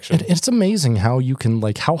this election. It's amazing how you can,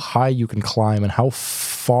 like, how high you can climb and how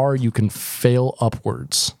far you can fail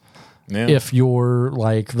upwards if you're,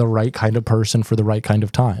 like, the right kind of person for the right kind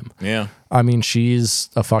of time. Yeah. I mean, she's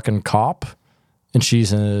a fucking cop and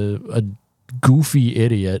she's a goofy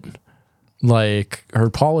idiot. Like, her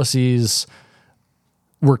policies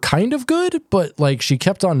were kind of good, but like she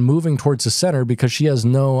kept on moving towards the center because she has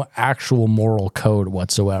no actual moral code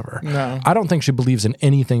whatsoever. No. I don't think she believes in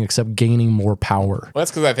anything except gaining more power. Well,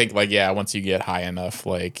 that's because I think, like, yeah, once you get high enough,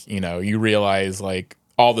 like, you know, you realize, like,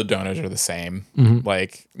 all the donors are the same.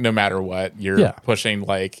 Like, no matter what, you're pushing,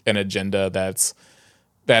 like, an agenda that's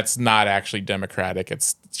not actually democratic.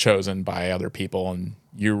 It's chosen by other people, and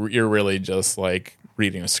you're really just, like,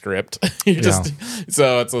 reading a script.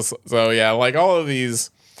 So like all of these,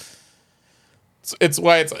 it's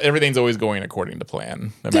why everything's always going according to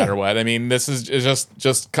plan, no matter what. I mean, this is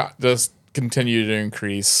just continue to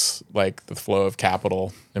increase, like, the flow of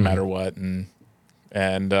capital, no matter what, and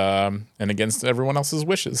against everyone else's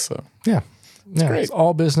wishes. So yeah, Yeah, great. it's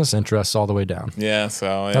all business interests all the way down. Yeah,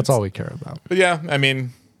 so That's all we care about. But yeah, I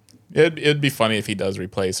mean, it'd be funny if he does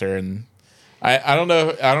replace her, and I don't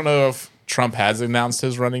know if Trump has announced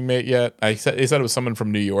his running mate yet. He said it was someone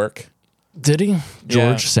from New York. Did he?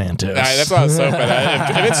 George Santos. That's what I was hoping.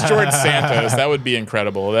 If it's George Santos, that would be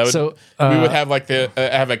incredible. That would we would have like the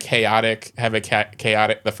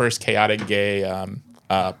first chaotic gay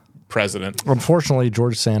president. Unfortunately,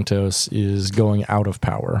 George Santos is going out of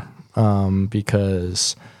power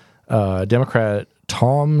because Democrat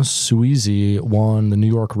Tom Suozzi won the New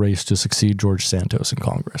York race to succeed George Santos in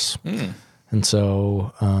Congress. And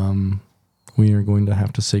so we are going to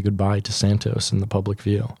have to say goodbye to Santos in the public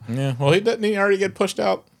view. Yeah. Well, didn't he already get pushed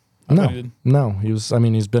out? No.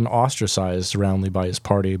 He's been ostracized roundly by his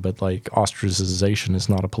party, but like ostracization is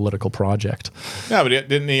not a political project. No, but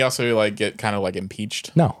didn't he also like get kind of like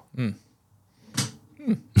impeached? No.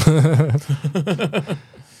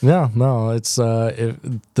 No. It's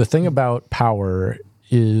the thing about power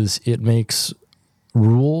is it makes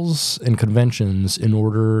rules and conventions in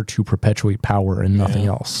order to perpetuate power and nothing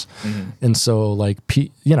else. And so like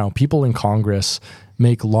people in Congress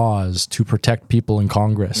make laws to protect people in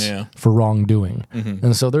Congress for wrongdoing.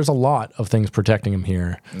 And so there's a lot of things protecting him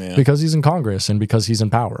here because he's in Congress and because he's in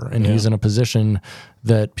power and he's in a position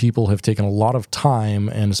that people have taken a lot of time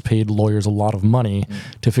and has paid lawyers a lot of money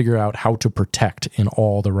to figure out how to protect in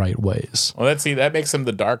all the right ways. Well, that makes him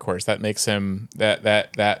the dark horse. That makes him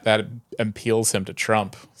that appeals him to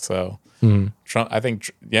Trump. So Trump, I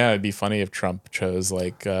think, it'd be funny if Trump chose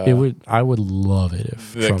like I would love it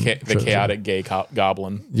if the chaotic gay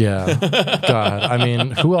goblin. Yeah, God. I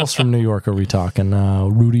mean, who else from New York are we talking?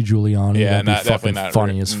 Rudy Giuliani. Yeah, definitely not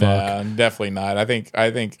funny as fuck. Nah, definitely not. I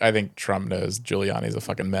think Trump knows Giuliani's a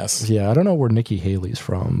fucking mess. Yeah, I don't know where Nikki Haley's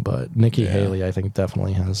from, but Nikki Haley, I think,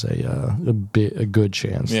 definitely has a good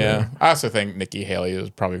chance. Yeah, there. I also think Nikki Haley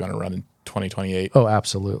is probably going to run in 2028. Oh,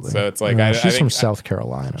 absolutely. So it's like she's from South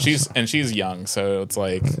Carolina. She's young, so it's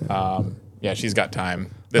like she's got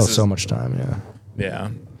time. So much time.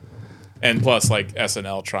 Yeah. And plus, like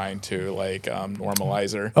SNL trying to like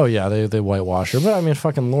normalize her. Oh yeah, they whitewash her. But I mean,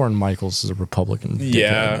 fucking Lauren Michaels is a Republican.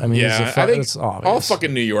 Yeah, I mean, I think it's obvious. all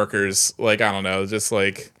fucking New Yorkers, like I don't know, just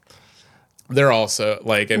like they're also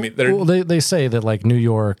like they say that like New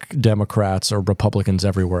York Democrats are Republicans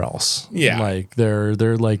everywhere else. Yeah, like they're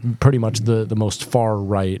like pretty much the most far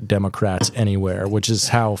right Democrats anywhere, which is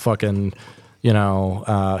how fucking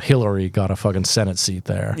Hillary got a fucking Senate seat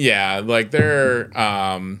there. Yeah, like they're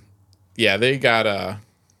they got a.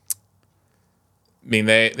 I mean,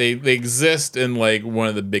 they exist in like one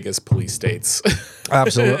of the biggest police states.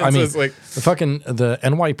 Absolutely. I mean, it's like the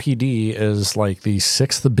NYPD is like the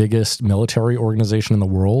 6th biggest military organization in the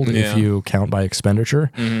world if you count by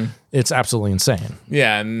expenditure. It's absolutely insane.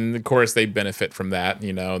 Yeah, and of course they benefit from that.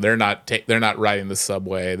 They're not riding the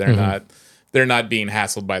subway. They're not being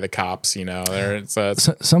hassled by the cops.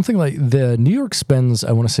 Something like the New York spends,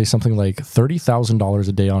 I want to say something like $30,000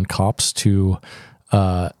 a day on cops to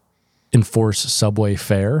enforce subway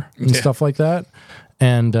fare and stuff like that.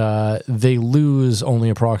 And they lose only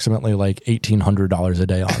approximately like $1,800 a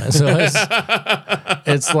day on it. So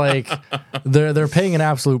it's like they're paying an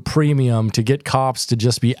absolute premium to get cops to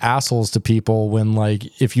just be assholes to people when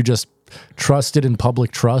like if you just trusted in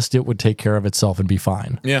public trust, it would take care of itself and be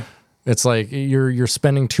fine. Yeah. It's like you're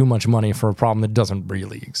spending too much money for a problem that doesn't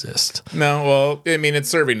really exist. No, well, I mean, it's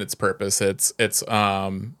serving its purpose. It's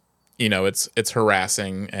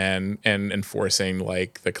harassing and enforcing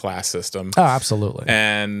like the class system. Oh, absolutely.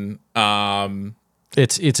 And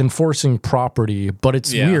it's enforcing property, but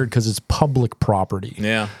it's weird because it's public property.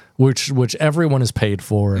 Yeah. Which everyone is paid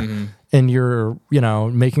for. And you're,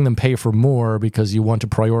 making them pay for more because you want to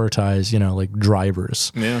prioritize, like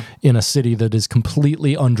drivers in a city that is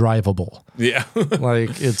completely undrivable. Yeah.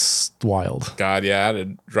 Like it's wild. God, yeah. I had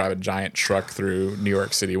to drive a giant truck through New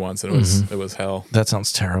York City once and it was hell. That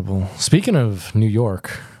sounds terrible. Speaking of New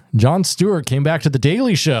York, Jon Stewart came back to The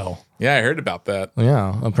Daily Show. Yeah, I heard about that.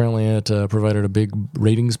 Yeah, apparently it provided a big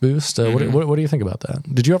ratings boost. What do you think about that?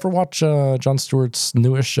 Did you ever watch Jon Stewart's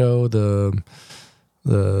newest show, the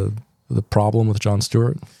Problem with Jon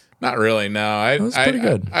Stewart? Not really. No, it was pretty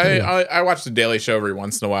good. I watch The Daily Show every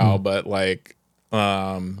once in a while, but like,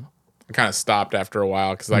 I kind of stopped after a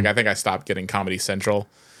while because like I think I stopped getting Comedy Central.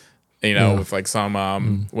 With like some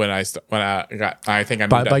when I think I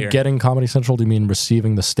moved by here. Getting Comedy Central, do you mean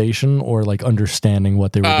receiving the station or like understanding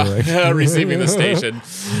what they were doing? Receiving the station.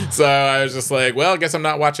 So I was just like, well, I guess I'm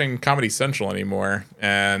not watching Comedy Central anymore.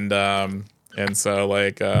 And And so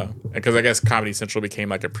like, because I guess Comedy Central became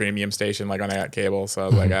like a premium station, like on that cable. So I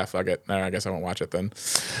was like, fuck it. No, I guess I won't watch it then.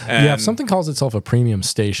 And yeah, if something calls itself a premium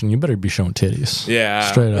station, you better be showing titties.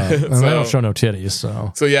 Yeah. Straight up. And they don't show no titties,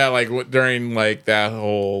 so. So yeah, like during like that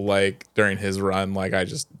whole, like during his run, like I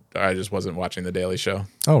just wasn't watching The Daily Show.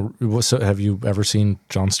 Oh, so have you ever seen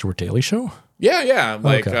Jon Stewart Daily Show? Yeah.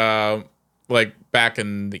 Like, Okay. like back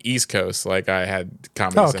in the East Coast, like I had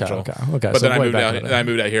Comedy Central. Okay. But So then way back in the day. I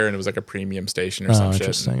moved out here and it was like a premium station or some shit.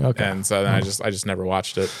 Interesting. Okay. And so then I just never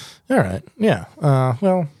watched it. All right. Yeah.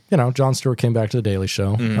 Well, Jon Stewart came back to the Daily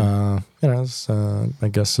Show. I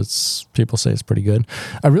guess people say it's pretty good.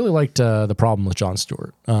 I really liked The Problem with Jon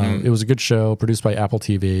Stewart. It was a good show produced by Apple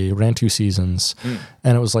TV, ran 2 seasons,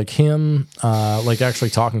 and it was like him, like actually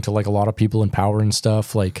talking to like a lot of people in power and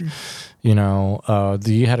stuff. Like, he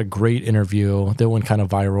had a great interview that went kind of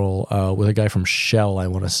viral with a guy from Shell, I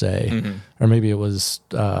want to say, or maybe it was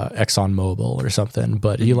ExxonMobil or something.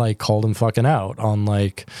 But he like called him fucking out on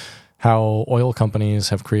like how oil companies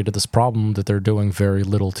have created this problem that they're doing very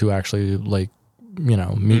little to actually like,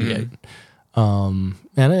 mediate. And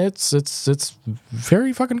it's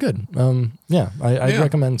very fucking good. I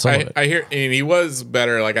recommend some of it. I hear, and he was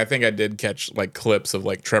better. Like I think I did catch like clips of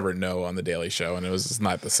like Trevor Noah on The Daily Show, and it was just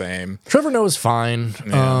not the same. Trevor Noah's fine.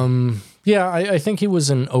 Yeah. I think he was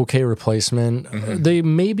an okay replacement. They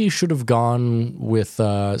maybe should have gone with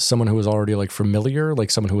someone who was already like familiar, like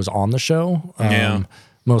someone who was on the show.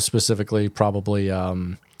 Most specifically, probably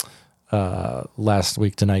Last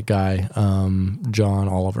Week Tonight guy, John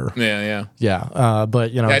Oliver. Yeah.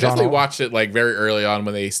 But I definitely watched it like very early on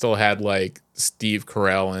when they still had like Steve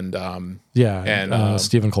Carell and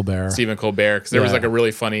Stephen Colbert. Stephen Colbert, because there was like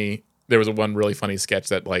there was one really funny sketch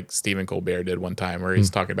that like Stephen Colbert did one time where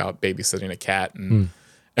he's talking about babysitting a cat and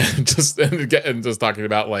just talking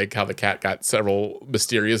about like how the cat got several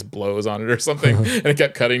mysterious blows on it or something, and it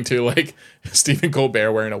kept cutting to like Stephen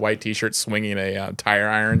Colbert wearing a white T-shirt swinging a tire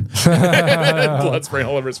iron, blood spraying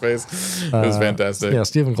all over his face. It was fantastic. Yeah,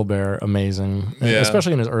 Stephen Colbert, amazing,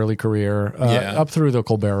 especially in his early career, up through the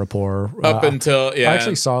Colbert Report, until I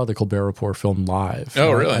actually saw the Colbert Report film live.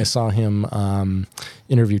 Oh, really? I saw him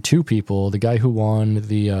interview 2 people: the guy who won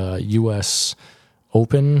the U.S.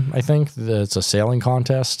 Open, I think that's a sailing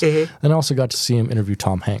contest, and I also got to see him interview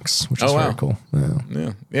Tom Hanks, which is very cool.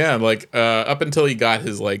 Yeah. Like up until he got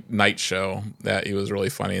his like night show, that he was really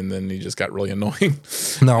funny, and then he just got really annoying.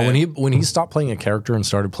 No, when he stopped playing a character and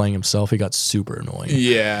started playing himself, he got super annoying.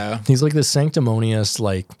 Yeah, he's like this sanctimonious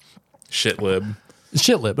like shit lib.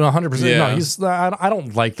 100%. Yeah. No, I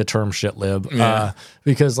don't like the term shit lib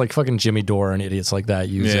because like fucking Jimmy Dore and idiots like that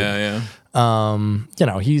use it. Yeah.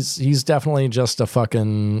 He's definitely just a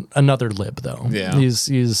fucking another lib though. Yeah.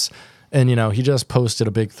 He's and he just posted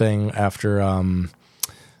a big thing after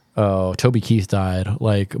Toby Keith died,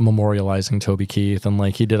 like memorializing Toby Keith, and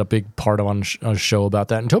like he did a big part on a show about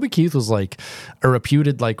that. And Toby Keith was like a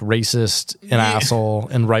reputed like racist and asshole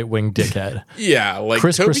and right wing dickhead. Yeah, like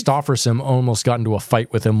Chris Christopherson almost got into a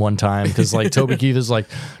fight with him one time because like Toby Keith is like,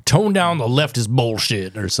 tone down the leftist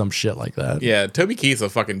bullshit or some shit like that. Yeah, Toby Keith's a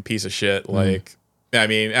fucking piece of shit. Like, I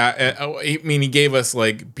mean, he gave us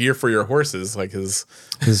like Beer for Your Horses, like his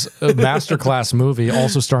masterclass movie,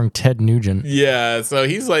 also starring Ted Nugent. Yeah, so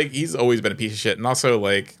he's always been a piece of shit, and also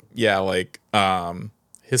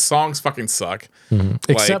his songs fucking suck.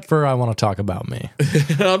 Except for I Want to Talk About Me.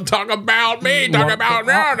 Talk about me. Talk about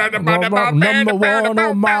me. Number one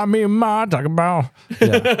on my talk about.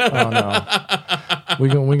 Yeah. Oh no. We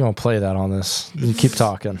gonna play that on this. You keep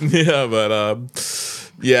talking. Yeah, but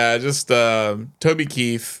just Toby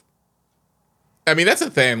Keith. I mean, that's the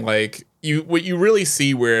thing. Like what you really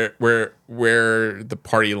see where the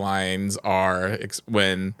party lines are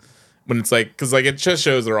when it's like, because like it just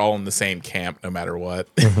shows they're all in the same camp no matter what.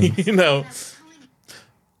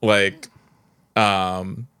 Like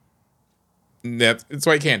that's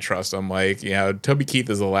why I can't trust him. Like, Toby Keith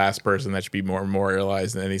is the last person that should be more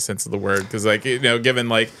memorialized in any sense of the word, because like given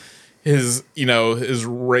like his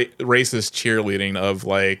racist cheerleading of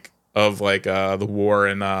the war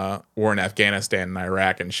in Afghanistan and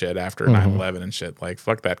Iraq and shit after 9/11 and shit. Like,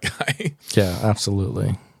 fuck that guy. Yeah,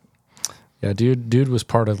 absolutely. Yeah, dude was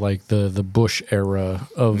part of like the Bush era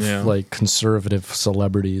of like conservative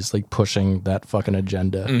celebrities like pushing that fucking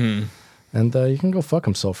agenda. And you can go fuck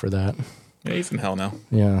himself for that. Yeah, he's in hell now.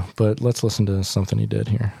 Yeah, but let's listen to something he did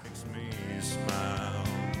here. Makes me smile.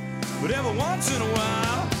 But every once in a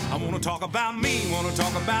while, I want to talk about me, want to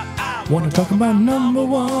talk about Want to talk about number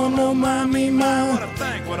one, oh my, me, my. what I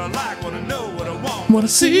think, what I like, what I know, what I want. What I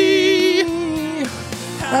see.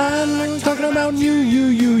 I'm talking about you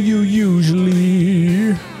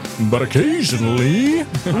usually. but occasionally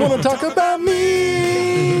I want to talk about me.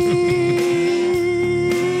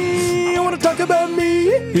 I want to talk about me.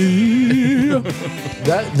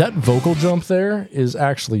 That vocal jump there is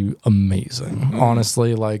actually amazing.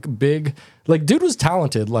 Honestly, like dude was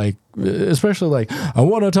talented. Like especially like I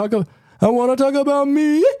want to talk about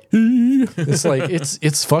me. It's like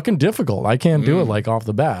it's fucking difficult. I can't do it like off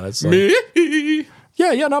the bat. It's like, Me.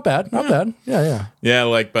 yeah, not bad. Yeah. Yeah,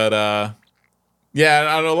 like, but yeah,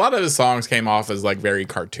 I don't know, a lot of his songs came off as like very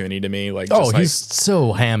cartoony to me. Like, just, He's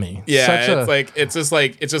so hammy. yeah, it's just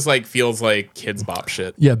like feels like kids bop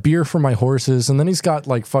shit. Yeah, beer for my horses, and then he's got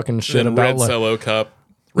like fucking shit And about Red like Solo Cup.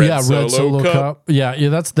 Red Solo Cup. Yeah,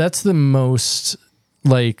 that's the most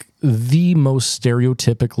like the most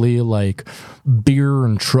stereotypically like beer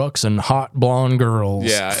and trucks and hot blonde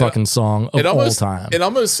girls fucking song of all time. It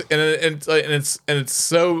almost and it's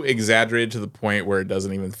so exaggerated to the point where it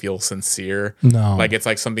doesn't even feel sincere. No. Like it's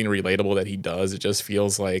like something relatable that he does. It just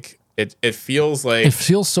feels like it feels like It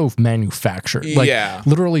feels so manufactured. Like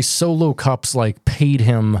literally Solo Cups like paid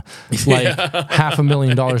him like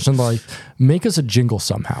 $500,000 and like make us a jingle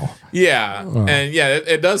somehow. Yeah. And yeah,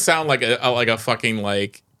 it does sound like a fucking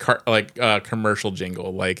like commercial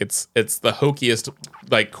jingle. Like it's the hokiest,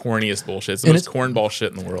 like corniest bullshit. It's the most cornball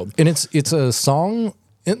shit in the world. And it's a song.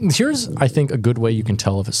 And here's, I think, a good way you can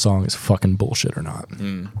tell if a song is fucking bullshit or not.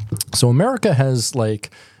 So America has like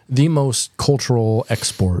the most cultural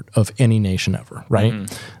export of any nation ever, right?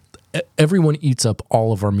 Everyone eats up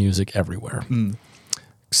all of our music everywhere,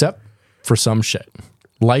 except for some shit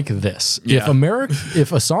like this. Yeah.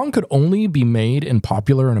 If a song could only be made and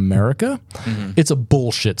popular in America, it's a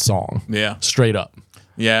bullshit song. Yeah. Straight up.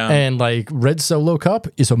 Yeah. And like Red Solo Cup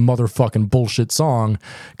is a motherfucking bullshit song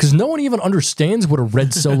because no one even understands what a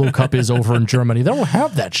Red Solo Cup is over in Germany. They don't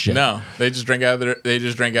have that shit. No, they just drink out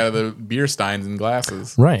of the beer steins and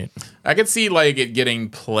glasses. Right. I could see like it getting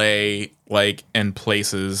play like in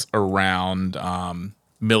places around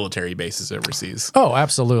military bases overseas. Oh,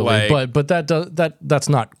 absolutely. Like- but that's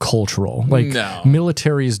not cultural. Like No.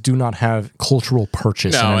 militaries do not have cultural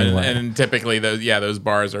purchase No, in any way. and typically those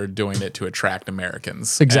bars are doing it to attract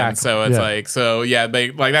Americans. Exactly. And so it's Yeah.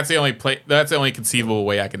 that's the only conceivable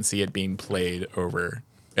way I can see it being played over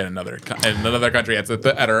in another country. It's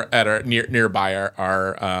at our nearby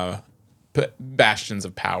our bastions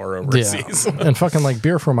of power overseas. Yeah. And fucking like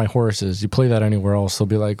beer for my horses. You play that anywhere else, they'll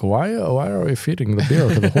be like, why are we feeding the beer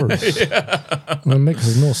to the horse? That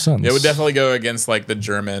makes no sense. It would definitely go against like the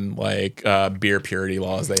German like beer purity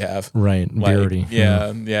laws they have. Right, Like, purity.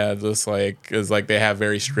 Yeah. Just like is like they have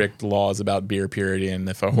very strict laws about beer purity, and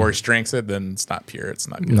if a horse drinks it, then it's not pure. It's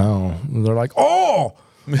not good. No. They're like, oh,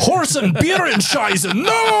 horse and beer and scheiße.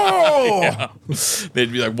 No. Yeah.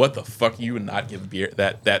 They'd be like, "What the fuck? You would not give beer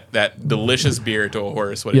that delicious beer to a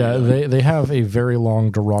horse?" What Yeah, they have a very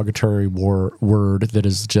long derogatory word that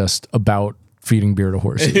is just about feeding beer to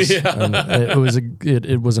horses. And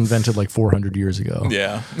it was invented like 400 years ago.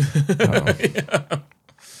 Yeah.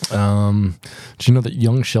 Do you know that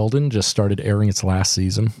Young Sheldon just started airing its last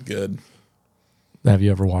season? Good. Have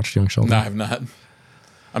you ever watched Young Sheldon? No, I've not.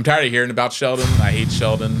 I'm tired of hearing about Sheldon. I hate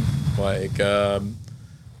Sheldon. Like, I've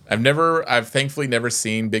thankfully never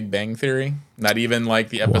seen Big Bang Theory. Not even like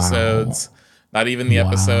the episodes. Not even the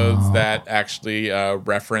episodes that actually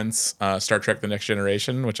reference Star Trek: The Next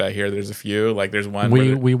Generation, which I hear there's a few. Like, there's one.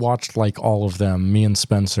 We watched like all of them. Me and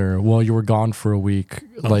Spencer. Well, you were gone for a week.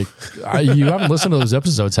 Like, you haven't listened to those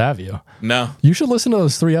episodes, have you? No. You should listen to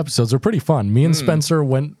those 3 episodes. They're pretty fun. Me and Spencer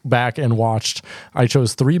went back and watched. I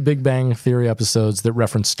chose 3 Big Bang Theory episodes that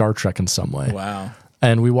reference Star Trek in some way. Wow.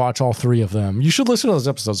 And we watch all 3 of them. You should listen to those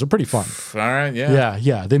episodes. They're pretty fun. All right. Yeah.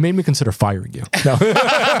 Yeah. They made me consider firing you. No.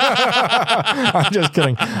 I'm just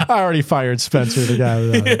kidding. I already fired Spencer, the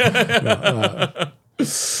guy.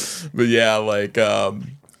 But yeah, like, no,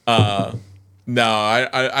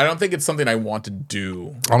 I don't think it's something I want to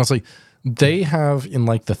do. Honestly, they have in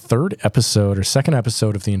like the 3rd episode or 2nd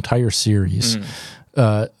episode of the entire series,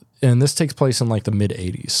 and this takes place in like the mid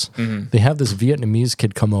 80s. They have this Vietnamese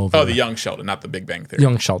kid come over. Oh, the young Sheldon, not the Big Bang Theory.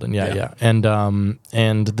 Young Sheldon, yeah. And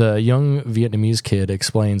the young Vietnamese kid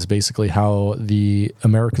explains basically how the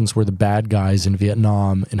Americans were the bad guys in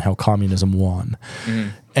Vietnam and how communism won.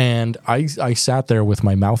 And I sat there with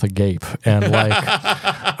my mouth agape and like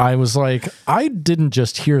I was like, I didn't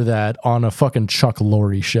just hear that on a fucking Chuck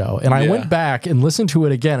Lorre show. And I went back and listened to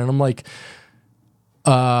it again, and I'm like,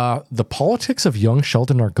 the politics of Young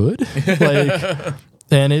Sheldon are good. Like,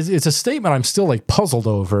 and it's a statement I'm still like puzzled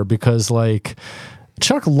over because like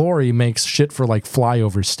Chuck Lorre makes shit for like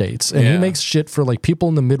flyover states, and he makes shit for like people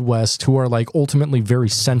in the Midwest who are like ultimately very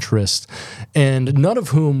centrist, and none of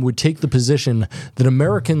whom would take the position that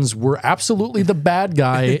Americans were absolutely the bad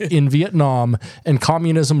guy in Vietnam and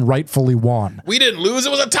communism rightfully won. We didn't lose;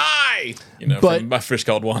 it was a tie. You know, But- from My Fish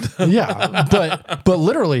Called Wanda. Yeah, but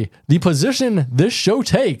literally the position this show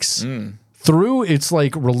takes through its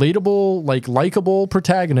like relatable, like likable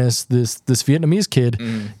protagonist, this Vietnamese kid,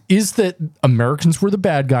 is that Americans were the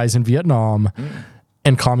bad guys in Vietnam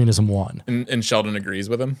and communism won. And Sheldon agrees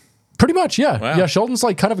with him. Pretty much, yeah. Wow. Yeah, Sheldon's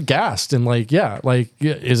like kind of aghast and like,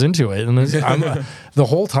 is into it. And the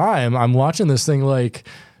whole time I'm watching this thing like,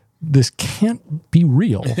 this can't be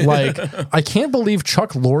real. Like, I can't believe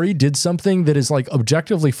Chuck Lorre did something that is like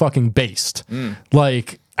objectively fucking based.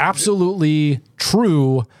 Like, absolutely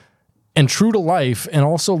true and true to life, and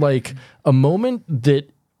also like a moment that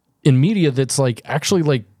in media that's like actually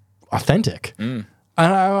like authentic. And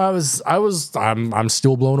I'm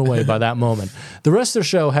still blown away by that moment. The rest of the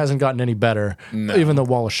show hasn't gotten any better, even though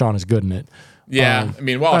Wallace Shawn is good in it. Yeah, I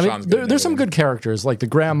mean, Wallace Shawn's good. There's some good characters, like the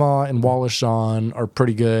grandma and Wallace Shawn are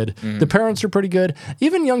pretty good. The parents are pretty good.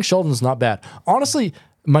 Even young Sheldon's not bad. Honestly,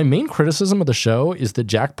 my main criticism of the show is that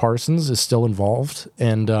Jack Parsons is still involved,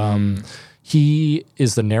 and he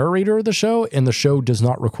is the narrator of the show, and the show does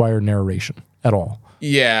not require narration at all.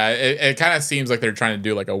 Yeah, it kind of seems like they're trying to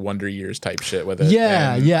do like a Wonder Years type shit with it.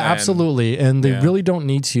 Yeah, absolutely. And they really don't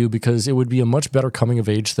need to, because it would be a much better coming of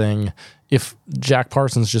age thing if Jack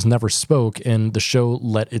Parsons just never spoke and the show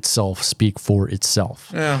let itself speak for itself.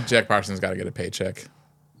 Yeah, Jack Parsons got to get a paycheck.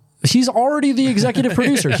 He's already the executive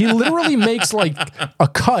producer. He literally makes like a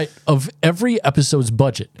cut of every episode's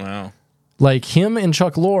budget. Wow. Like him and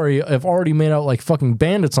Chuck Lorre have already made out like fucking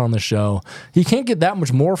bandits on the show. He can't get that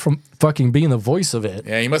much more from fucking being the voice of it.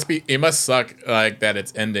 Yeah, it must suck like that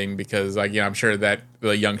it's ending, because like, I'm sure that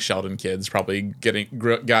the young Sheldon kids probably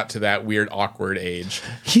got to that weird awkward age.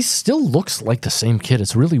 He still looks like the same kid.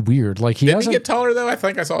 It's really weird. Like Didn't he get taller though? I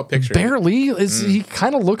think I saw a picture. Barely. He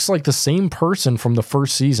kind of looks like the same person from the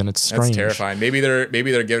first season. It's strange. That's terrifying. Maybe they're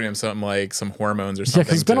giving him something like some hormones or something. Yeah,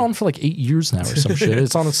 because it's been on for like 8 years now or some shit.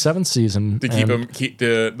 It's on its 7th season.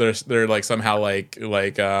 To they're like somehow like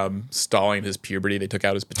stalling his puberty. They took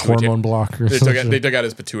out his pituitary hormone blockers. They took out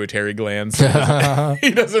his pituitary glands.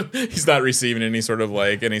 He's not receiving any sort of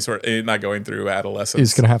not going through adolescence.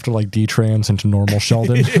 He's gonna have to like detrans into normal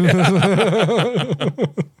Sheldon.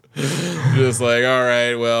 Just like, all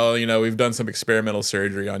right, well, we've done some experimental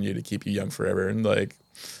surgery on you to keep you young forever, and like,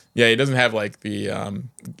 yeah, he doesn't have like the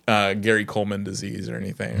Gary Coleman disease or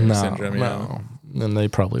anything or syndrome. No. And they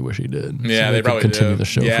probably wish he did. Yeah, so they probably continue do. the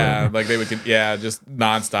show. Yeah, forever. like they would. Yeah, just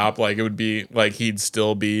nonstop. Like it would be like he'd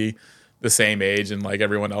still be the same age, and like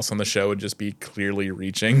everyone else on the show would just be clearly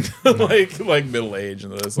reaching like middle age,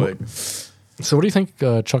 and it's like. So, what do you think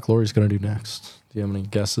Chuck Lorre's going to do next? Do you have any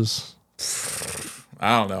guesses?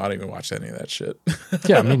 I don't know. I don't even watch any of that shit.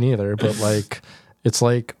 Yeah, me neither. But like, it's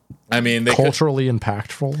like, I mean, they culturally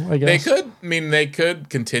impactful. I guess they could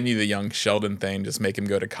continue the young Sheldon thing, just make him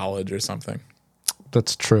go to college or something.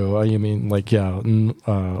 That's true. You mean like, yeah,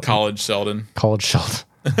 College Sheldon. College Sheldon.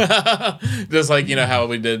 Just like how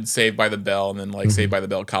we did Saved by the Bell, and then like Saved by the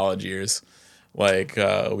Bell college years. Like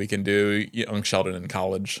we can do young Sheldon in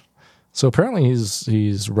college. So apparently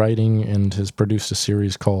he's writing and has produced a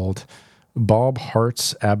series called Bob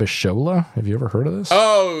Hart's Abishola. Have you ever heard of this?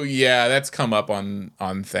 Oh yeah, that's come up on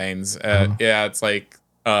things. Yeah, it's like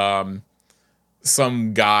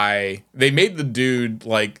some guy. They made the dude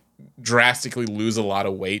like drastically lose a lot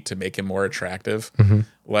of weight to make him more attractive.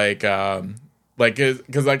 Because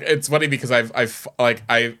it's funny because I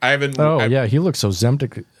haven't. Yeah, he looks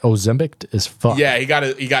Ozempic as fuck. Yeah, he got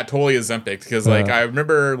totally Ozempic because I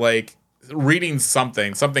remember like reading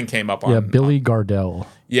something came up on. Yeah, Billy Gardell.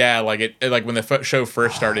 Yeah, like when the show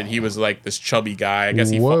first started, he was like this chubby guy. I guess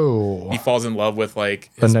he falls in love with like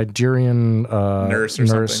a Nigerian nurse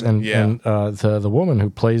or something. And the woman who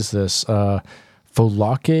plays this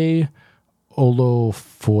Folake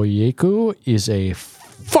Olofoyeku is a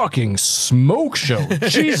fucking smoke show.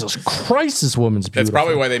 Jesus Christ, this woman's beautiful. That's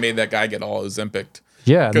probably why they made that guy get all Ozempic.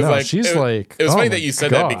 Yeah, no, like, she's like. It was funny that you said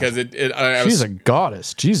that because she's a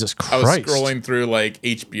goddess. Jesus Christ! I was scrolling through like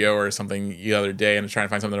HBO or something the other day and trying to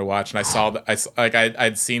find something to watch, and I saw that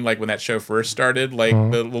I'd seen like when that show first started, like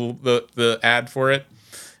the ad for it,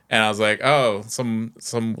 and I was like, oh, some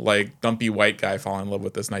like dumpy white guy falling in love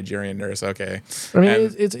with this Nigerian nurse. Okay, I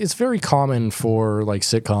mean it's very common for like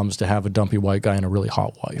sitcoms to have a dumpy white guy and a really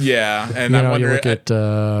hot wife. Yeah, and I wonder. You look at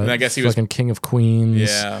and I guess he was fucking King of Queens.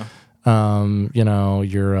 Yeah. You know,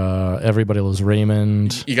 your Everybody Loves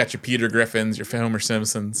Raymond. You got your Peter Griffins, your Homer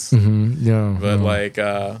Simpsons. Yeah, But like,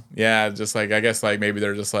 just like, I guess like maybe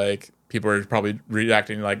they're just like, people are probably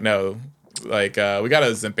reacting like, no, like we got to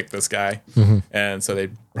Ozempic this guy. And so they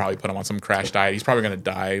probably put him on some crash diet. He's probably going to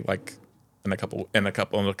die like in a couple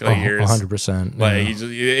of years. 100%. Like he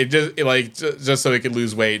just so he could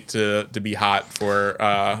lose weight to be hot for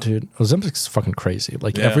dude, Ozempic's fucking crazy.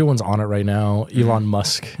 Like everyone's on it right now. Elon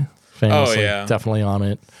Musk famously definitely on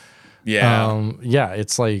it.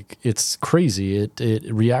 It's like, it's crazy.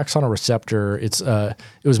 It reacts on a receptor. It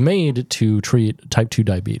was made to treat type 2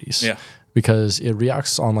 diabetes. Because it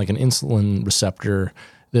reacts on like an insulin receptor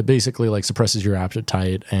that basically like suppresses your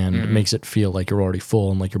appetite and makes it feel like you're already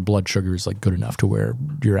full and like your blood sugar is like good enough to where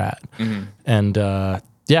you're at. And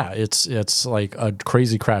it's like a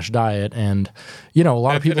crazy crash diet, and you know, a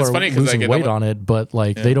lot of people are losing weight on it, but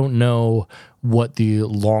like they don't know what the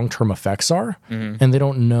long-term effects are, and they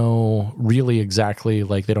don't know really exactly,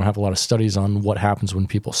 like they don't have a lot of studies on what happens when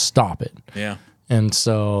people stop it. And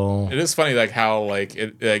so it is funny, like how like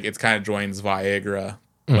it's kind of joins Viagra,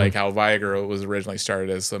 like how Viagra was originally started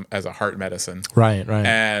as a heart medicine, right,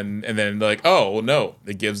 and then like, oh no,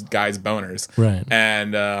 it gives guys boners, right,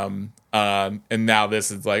 and now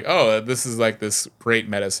this is like, oh, this is like this great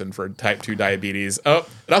medicine for type 2 diabetes. Oh,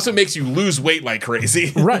 it also makes you lose weight like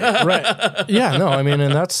crazy. right. Yeah, no, I mean,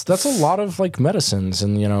 and that's a lot of like medicines,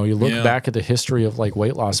 and you know, you look back at the history of like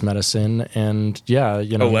weight loss medicine, and you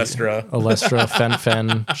know, Olestra,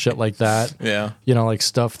 fen, shit like that. You know, like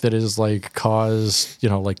stuff that is like caused, you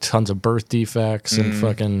know, like tons of birth defects and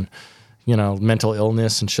fucking, you know, mental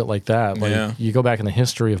illness and shit like that. Like you go back in the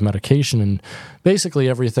history of medication, and basically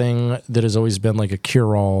everything that has always been like a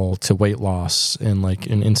cure-all to weight loss and like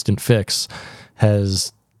an instant fix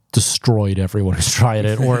has destroyed everyone who's tried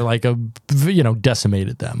it, or like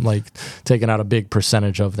decimated them, like taken out a big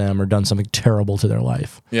percentage of them or done something terrible to their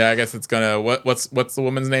life. I guess it's gonna what's the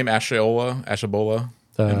woman's name? Ashabola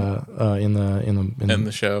in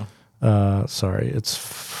the show. Sorry,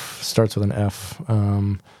 starts with an F.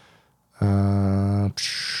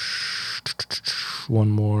 One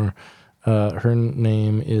more. Her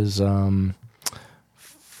name is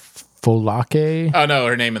Folake. Oh no,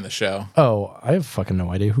 her name in the show. Oh, I have fucking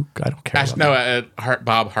no idea. I don't care.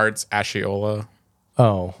 Bob Hart's Ashiola.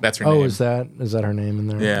 Oh, that's her name. Oh, is that her name in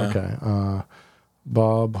there? Yeah. Okay.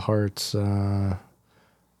 Bob Hart's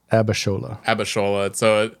Abishola.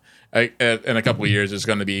 So in a couple of years, there's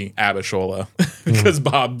going to be Abishola because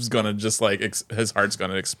Bob's going to just like his heart's going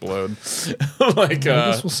to explode. Like, I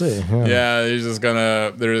guess we'll see. Yeah, they're just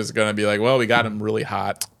gonna be like, well, we got him really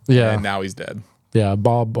hot. Yeah, and now he's dead. Yeah,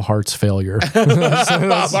 Bob Hart's failure.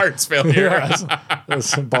 Bob Hart's failure.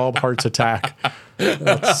 That's Bob Hart's attack.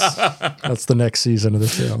 That's the next season of the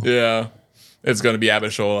show. Yeah, it's going to be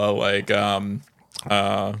Abishola, like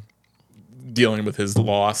dealing with his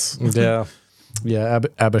loss. Yeah.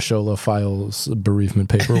 Abishola files bereavement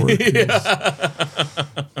paperwork.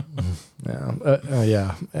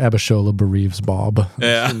 Abishola bereaves Bob.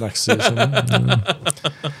 Next season.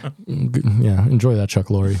 Enjoy that, Chuck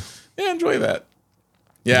Lorre. Yeah, enjoy that.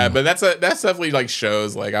 Yeah, but that's definitely like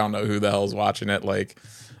shows, like I don't know who the hell's watching it. Like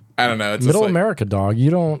I don't know. It's Middle like, America, dog.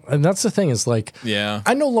 You don't, and that's the thing is like,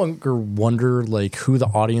 I no longer wonder like who the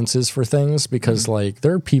audience is for things, because like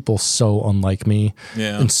there are people so unlike me,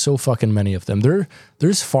 and so fucking many of them.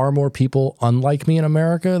 There's far more people unlike me in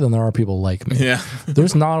America than there are people like me. Yeah,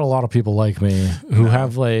 there's not a lot of people like me who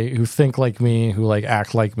have like, who think like me, who like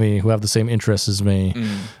act like me, who have the same interests as me.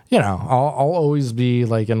 You know, I'll always be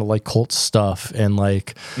like into like cult stuff, and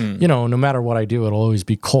like you know, no matter what I do, it'll always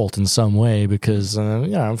be cult in some way, because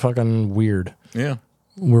I'm fucking weird. Yeah,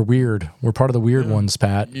 we're weird. We're part of the weird ones,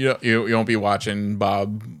 Pat. You won't be watching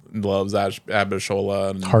Bob Loves Abishola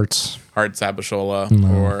and Hart's Abishola,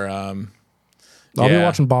 or I'll be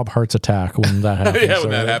watching Bob Hart's attack when that happens.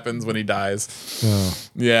 That happens, when he dies.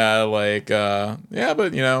 But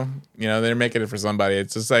you know, they're making it for somebody.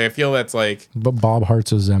 It's just like I feel that's like, but Bob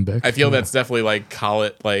Hart's Ozempic. I feel that's definitely like, call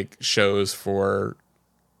it like shows for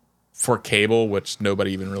cable, which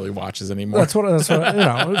nobody even really watches anymore. That's what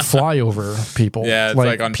flyover people. Yeah, it's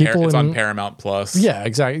like on it's on Paramount Plus. Yeah,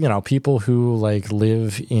 exactly. You know, people who like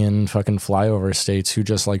live in fucking flyover states who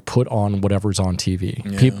just like put on whatever's on TV.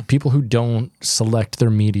 Yeah. People who don't select their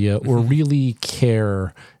media or really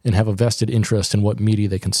care and have a vested interest in what media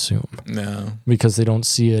they consume. No, because they don't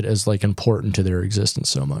see it as like important to their existence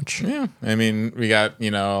so much. Yeah, I mean, we got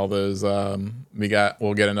all those.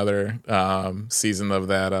 We'll get another season of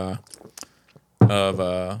that.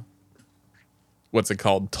 what's it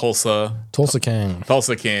called? Tulsa King.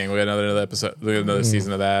 Tulsa King. We got another episode, we got another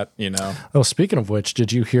season of that, you know. Oh, speaking of which,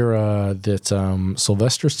 did you hear that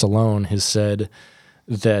Sylvester Stallone has said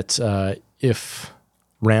that if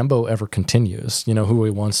Rambo ever continues, you know who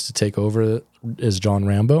he wants to take over as John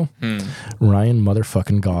Rambo? Ryan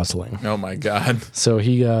motherfucking Gosling. Oh my God. So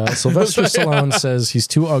Sylvester Stallone says he's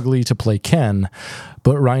too ugly to play Ken,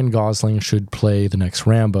 but Ryan Gosling should play the next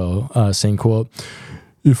Rambo, saying, quote,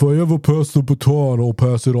 "If I ever pass the baton, I'll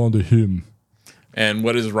pass it on to him." And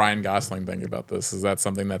what does Ryan Gosling think about this? Is that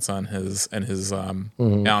something that's on his on his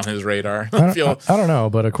radar? I don't know,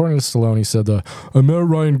 but according to Stallone, he said, "I met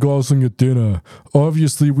Ryan Gosling at dinner.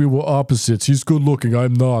 Obviously, we were opposites. He's good looking.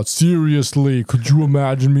 I'm not. Seriously, could you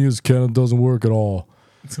imagine me as Ken? It doesn't work at all."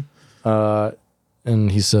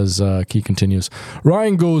 And he says, he continues,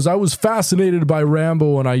 Ryan goes, "I was fascinated by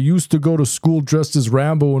Rambo, and I used to go to school dressed as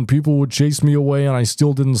Rambo, and people would chase me away, and I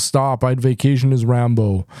still didn't stop. I'd vacation as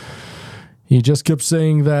Rambo. He just kept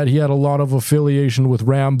saying that he had a lot of affiliation with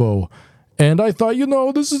Rambo. And I thought,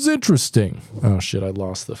 this is interesting." Oh, shit, I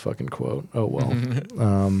lost the fucking quote. Oh, well.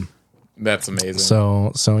 That's amazing.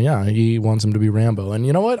 So yeah, he wants him to be Rambo. And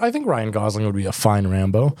you know what? I think Ryan Gosling would be a fine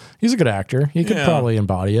Rambo. He's a good actor. He could probably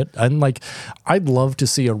embody it. And I'd love to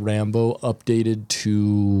see a Rambo updated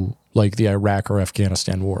to like the Iraq or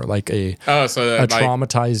Afghanistan war. Like a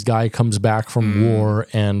traumatized guy comes back from war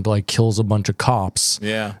and like kills a bunch of cops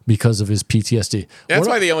because of his PTSD. That's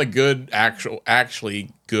why the only good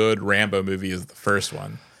actually good Rambo movie is the first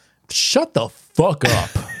one. Shut the fuck up.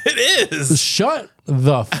 It is. Shut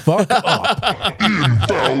the fuck up.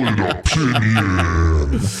 Invalid opinion.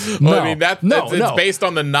 It's based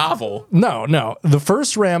on the novel. No. The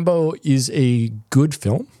first Rambo is a good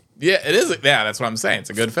film. Yeah, it is. Yeah, that's what I'm saying. It's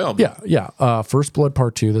a good film. Yeah. First Blood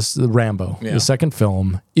Part 2, this is the Rambo. Yeah. The second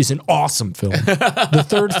film is an awesome film. The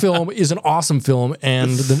third film is an awesome film.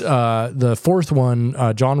 And the fourth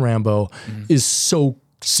one, John Rambo, is so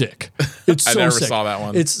sick. It's so sick. I never saw that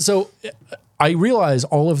one. It's so... I realize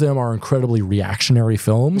all of them are incredibly reactionary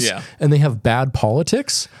films, and they have bad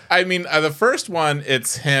politics. I mean, the first one,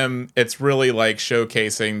 it's him. It's really like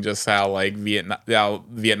showcasing just how like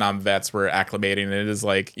Vietnam vets were acclimating. And it is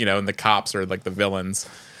like, and the cops are like the villains.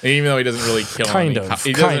 And even though he doesn't really kill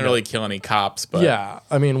really kill any cops, but yeah,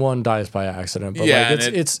 I mean, one dies by accident. But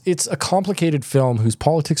it's a complicated film whose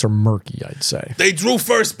politics are murky. I'd say they drew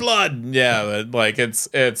first blood. Yeah, but like it's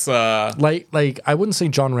like I wouldn't say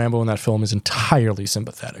John Rambo in that film is entirely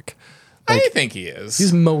sympathetic. I think he is.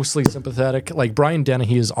 He's mostly sympathetic. Like Brian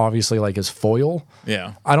Dennehy is obviously like his foil.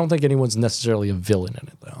 Yeah, I don't think anyone's necessarily a villain in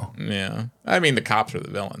it though. Yeah, I mean the cops are the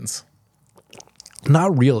villains.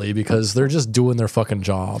 Not really, because they're just doing their fucking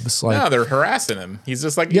jobs. Like, no, they're harassing him. He's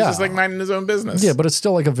just like minding his own business. Yeah, but it's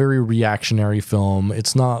still like a very reactionary film.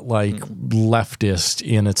 It's not like leftist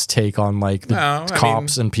in its take on like the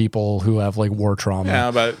cops and people who have like war trauma.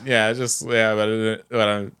 Yeah, but the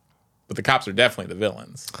cops are definitely the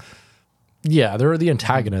villains. Yeah, they're the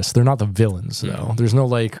antagonists. They're not the villains, though. There's no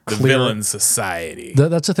like the villain society.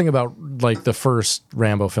 That's the thing about like the first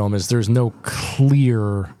Rambo film is there's no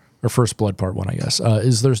clear. Or First Blood Part 1, I guess,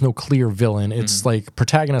 is there's no clear villain. It's like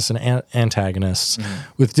protagonists and antagonists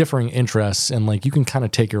with differing interests, and like you can kind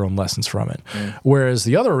of take your own lessons from it. Whereas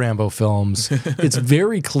the other Rambo films, it's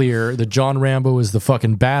very clear that John Rambo is the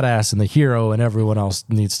fucking badass and the hero, and everyone else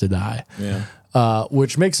needs to die. Yeah.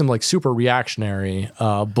 Which makes him like super reactionary,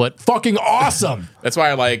 but fucking awesome. That's why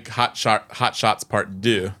I like Hot Shots Part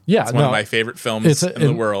 2. Yeah, it's one of my favorite films in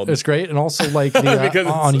the world. It's great, and also like the,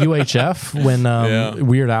 on UHF when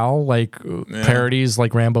Weird Al parodies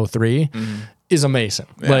like Rambo 3 is amazing.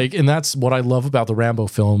 Like, and that's what I love about the Rambo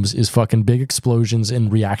films is fucking big explosions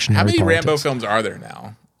and reactionary. How many politics. Rambo films are there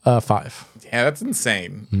now? 5. Yeah, that's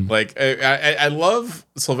insane. Like, I love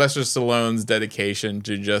Sylvester Stallone's dedication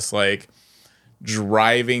to just like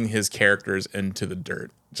driving his characters into the dirt.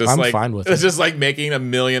 I'm fine with it. It's just like making a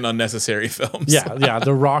million unnecessary films. Yeah.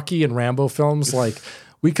 The Rocky and Rambo films, like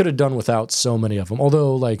we could have done without so many of them.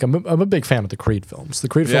 Although, like I'm a big fan of the Creed films. The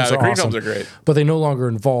Creed films are awesome. Films are great, but they no longer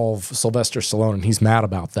involve Sylvester Stallone, and he's mad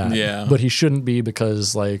about that. Yeah, but he shouldn't be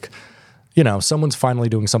because like. Someone's finally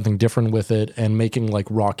doing something different with it and making like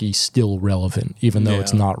Rocky still relevant, even though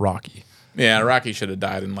it's not Rocky. Yeah, Rocky should have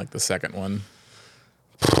died in like the second one.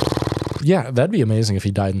 Yeah, that'd be amazing if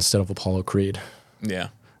he died instead of Apollo Creed. Yeah.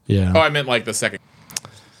 Yeah. Oh, I meant like the second.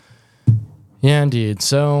 Yeah, indeed.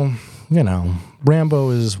 So,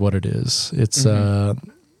 Rambo is what it is. It's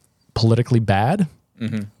politically bad,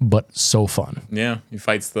 but so fun. Yeah, he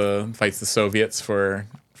fights the Soviets for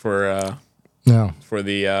No. for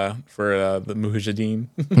the Mujahideen.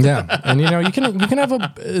 Yeah, and you can have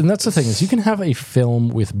and that's the thing is you can have a film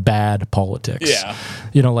with bad politics. Yeah.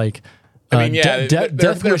 Like I mean, yeah, Death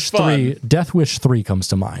they're Wish fun. 3. Death Wish 3 comes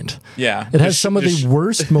to mind. Yeah. It has some of the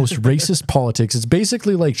worst, most racist politics. It's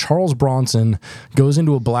basically like Charles Bronson goes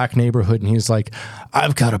into a black neighborhood and he's like,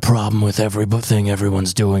 I've got a problem with everything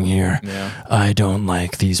everyone's doing here. Yeah. I don't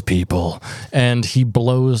like these people. And he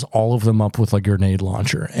blows all of them up with a grenade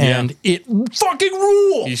launcher. And it fucking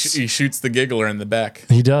rules. He shoots the giggler in the back.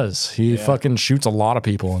 He does. He fucking shoots a lot of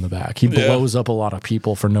people in the back. He blows up a lot of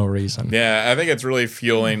people for no reason. Yeah, I think it's really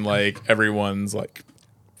fueling everyone's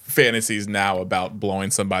fantasies now about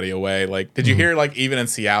blowing somebody away. Did you hear even in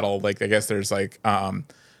Seattle, I guess there's a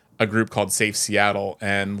group called Safe Seattle,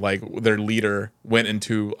 and their leader went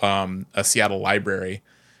into a Seattle library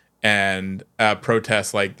and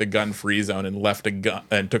protest the gun-free zone and left a gun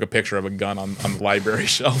and took a picture of a gun on the library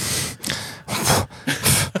shelf.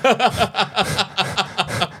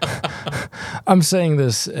 I'm saying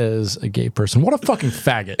this as a gay person. What a fucking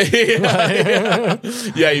faggot.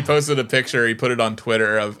 Yeah, he posted a picture. He put it on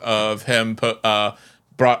Twitter of him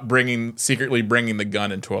secretly bringing the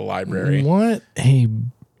gun into a library. What a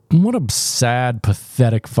sad,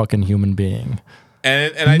 pathetic fucking human being.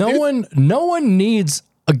 And no one needs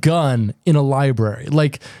a gun in a library.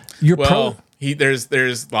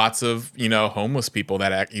 There's lots of homeless people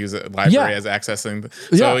that use a library as accessing.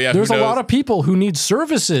 So there's a lot of people who need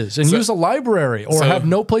services and use a library or have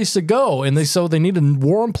no place to go, and they need a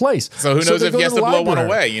warm place. So who knows if he has to blow one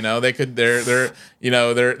away? They could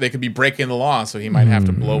they could be breaking the law, so he might have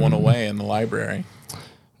to blow one away in the library.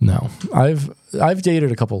 No, I've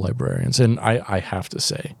dated a couple librarians, and I have to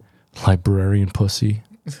say, librarian pussy.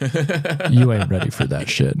 You ain't ready for that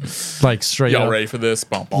shit. Straight Y'all up. ready for this?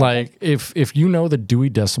 Bum, bum. If you know the Dewey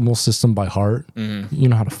Decimal System by heart, you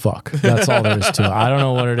know how to fuck. That's all there is to it. I don't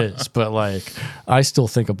know what it is, but I still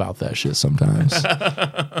think about that shit sometimes.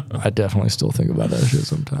 I definitely still think about that shit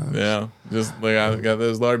sometimes. Yeah, just I got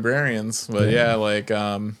those librarians, but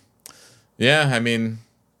I mean.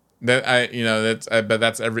 But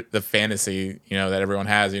that's the fantasy, that everyone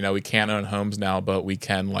has. We can't own homes now, but we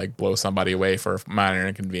can blow somebody away for minor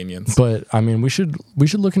inconvenience. But I mean, we should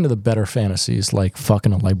look into the better fantasies, like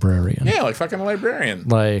fucking a librarian. Yeah, like fucking a librarian.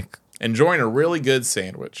 Enjoying a really good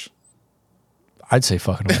sandwich. I'd say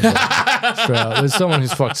fucking a librarian. Straight up. There's someone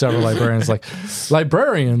who's fucked several librarians.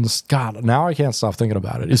 Librarians, God, now I can't stop thinking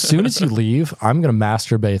about it. As soon as you leave, I'm gonna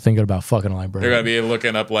masturbate thinking about fucking a librarian. They're gonna be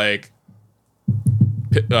looking up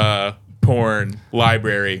porn,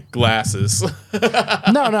 library, glasses.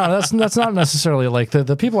 No, that's not necessarily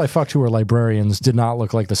the people I fucked who were librarians did not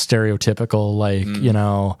look like the stereotypical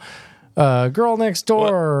girl next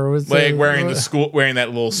door with wearing that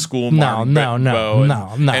little school marm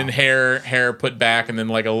bow and hair put back and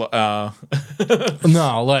then I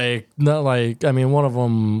mean one of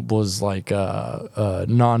them was a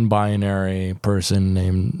non-binary person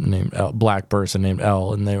named L, black person named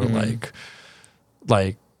L, and they were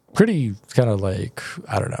pretty kind of I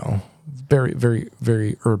don't know, very, very,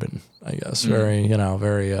 very urban, I guess. Very,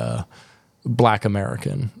 very black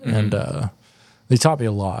American. And they taught me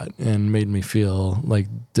a lot and made me feel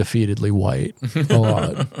defeatedly white a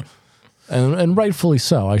lot. And rightfully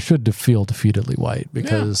so. I should feel defeatedly white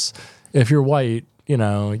because if you're white,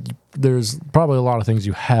 there's probably a lot of things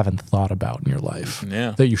you haven't thought about in your life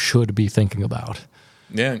that you should be thinking about.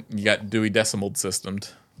 Yeah, you got Dewey Decimal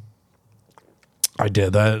Systemed. I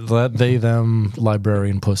did that. They, them,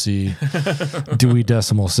 librarian pussy, Dewey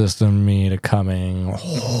Decimal System, me to coming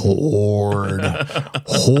horde.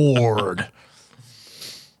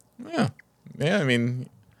 Yeah. I mean,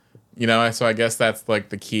 so I guess that's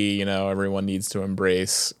the key. Everyone needs to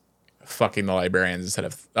embrace fucking the librarians instead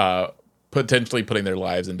of potentially putting their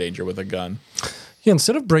lives in danger with a gun. Yeah,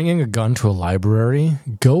 instead of bringing a gun to a library,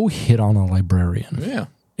 go hit on a librarian. Yeah,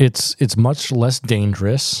 it's much less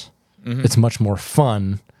dangerous. Mm-hmm. It's much more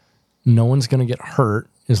fun. No one's gonna get hurt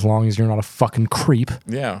as long as you're not a fucking creep.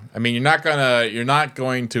 Yeah, I mean, you're not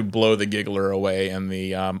going to blow the giggler away in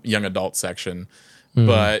the young adult section,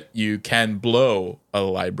 but you can blow a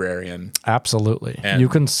librarian. Absolutely, you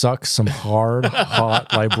can suck some hard,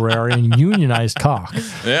 hot librarian unionized cock.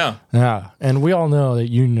 Yeah, and we all know that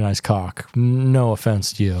unionized cock. No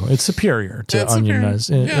offense to you, it's superior to unionized.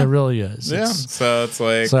 It really is. Yeah, so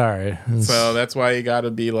it's sorry. So that's why you got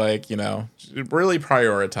to be really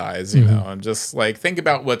prioritize, and just think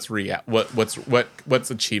about what's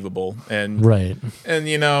achievable, and right. And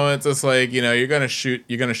it's just you're gonna shoot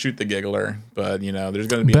the giggler, but there's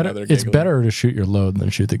gonna be another giggler. It's better to shoot your load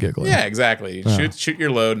than shoot the giggler. Yeah, exactly. Shoot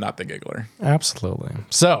your load, not the giggler. Absolutely.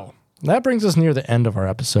 So that brings us near the end of our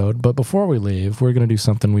episode. But before we leave, we're going to do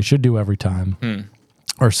something we should do every time.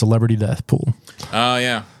 Our celebrity death pool. Oh,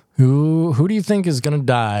 yeah. Who do you think is going to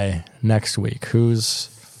die next week? Who's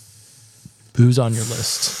on your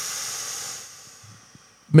list?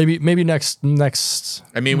 Maybe next.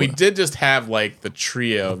 I mean, we did just have like the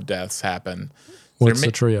trio of deaths happen. What's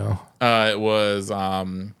the trio? It was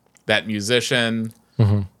that musician.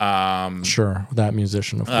 Sure, that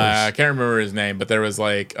musician, of course. I can't remember his name, but there was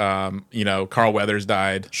like, Carl Weathers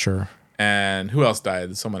died. Sure. And who else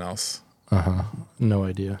died? Someone else. No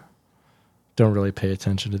idea. Don't really pay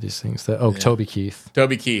attention to these things. Toby Keith.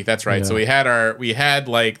 Toby Keith, that's right. Yeah. So we had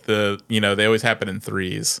like the, they always happen in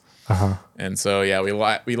threes. And so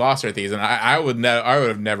we lost our threes, and I would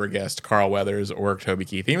have never guessed Carl Weathers or Toby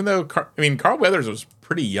Keith, even though Carl Weathers was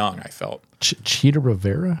pretty young. I felt Cheetah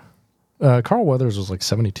Rivera. Carl Weathers was like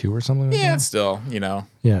 72 or something. Yeah, like still, Yeah.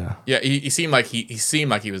 Yeah, he seemed like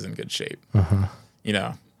he was in good shape.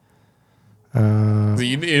 So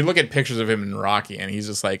you look at pictures of him in Rocky, and he's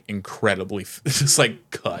just like incredibly, just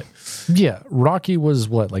like cut. Yeah, Rocky was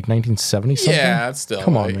what, like 1970 something? Yeah, it's still.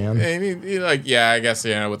 Come like, on, man. I guess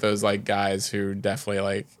with those like guys who definitely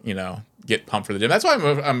like get pumped for the gym. That's why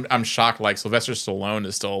I'm shocked. Like Sylvester Stallone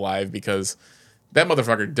is still alive, because that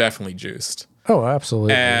motherfucker definitely juiced. Oh,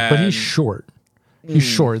 absolutely. But he's short. He's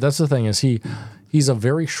short. That's the thing, is he's a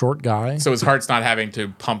very short guy. So his heart's not having to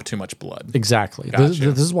pump too much blood. Exactly.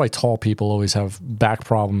 Gotcha. This is why tall people always have back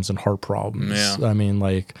problems and heart problems. Yeah. I mean,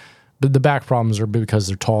 like, the back problems are because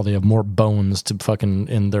they're tall. They have more bones to fucking,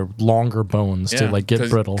 and they're longer bones to like get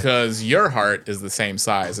brittle. Because your heart is the same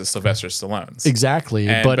size as Sylvester Stallone's. Exactly.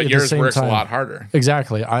 But at yours the same works time, a lot harder.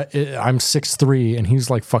 Exactly. I'm 6'3", and he's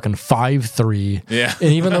like fucking 5'3". Yeah.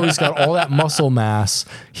 And even though he's got all that muscle mass,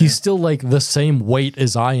 he's still like the same weight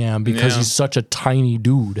as I am, because he's such a tiny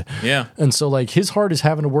dude. Yeah. And so like his heart is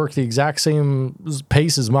having to work the exact same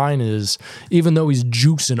pace as mine is, even though he's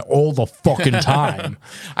juicing all the fucking time.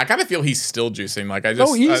 I kind of feel he's still juicing. Like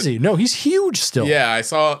Easy. No, he's huge still. Yeah, I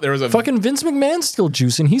saw there was a fucking Vince McMahon's still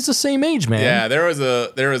juicing. He's the same age, man. Yeah, there was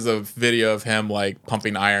a video of him like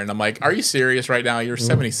pumping iron. I'm like, are you serious right now? You're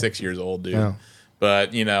 76 years old, dude. Yeah.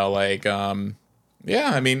 But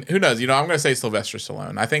I mean, who knows? I'm gonna say Sylvester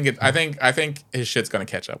Stallone. I think his shit's gonna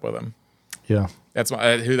catch up with him. Yeah. That's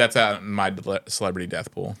out in my celebrity death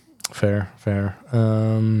pool. Fair.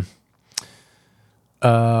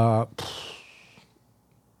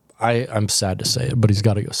 I'm sad to say it, but he's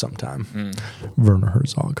got to go sometime. Werner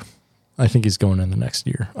Herzog. I think he's going in the next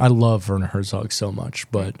year. I love Werner Herzog so much,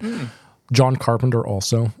 but John Carpenter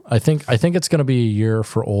also. I think it's going to be a year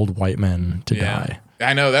for old white men to die.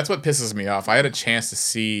 I know, that's what pisses me off. I had a chance to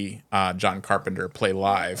see John Carpenter play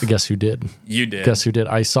live. Guess who did? You did. Guess who did?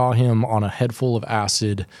 I saw him on a head full of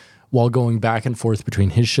acid while going back and forth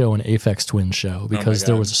between his show and Aphex Twin's show, because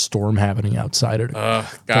there was a storm happening outside at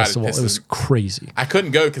festival. It was crazy. I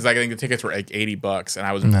couldn't go because I think the tickets were like $80, and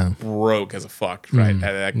I was broke as a fuck, right?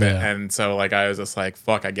 And so like I was just like,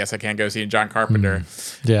 fuck, I guess I can't go see John Carpenter.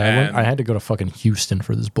 Yeah, I had to go to fucking Houston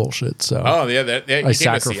for this bullshit. So I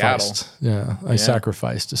sacrificed. I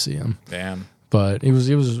sacrificed to see him. Damn. But it was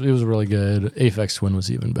really good. Aphex Twin was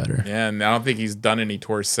even better. Yeah, and I don't think he's done any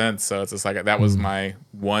tours since, so it's just like that was my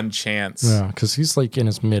one chance. Yeah, because he's like in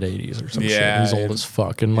his mid-80s or some shit. He's old as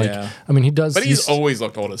fuck, and I mean, he does. But he's always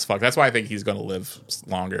looked old as fuck. That's why I think he's gonna live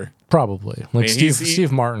longer. Probably. Like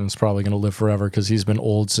Steve Martin's probably gonna live forever because he's been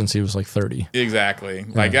old since he was like 30. Exactly.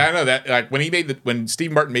 Like I know that. Like when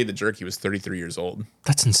Steve Martin made The Jerk, he was 33 years old.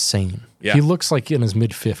 That's insane. Yeah. He looks like in his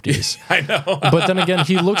mid-50s. I know. But then again,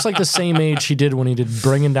 he looks like the same age he did when he did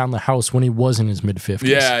Bringing Down the House when he was in his mid-50s.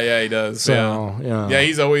 Yeah, he does. So, yeah,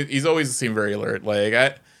 he's always seemed very alert. Like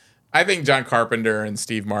I think John Carpenter and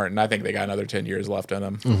Steve Martin, I think they got another 10 years left in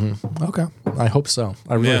them. Mm-hmm. Okay. I hope so.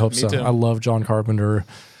 I really hope so. Too. I love John Carpenter.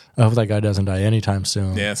 I hope that guy doesn't die anytime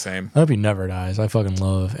soon. Yeah, same. I hope he never dies. I fucking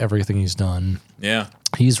love everything he's done. Yeah.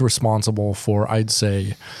 He's responsible for, I'd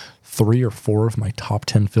say, 3 or 4 of my top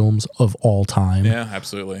 10 films of all time. Yeah,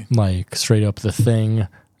 absolutely. Like, straight up The Thing,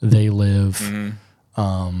 They Live, In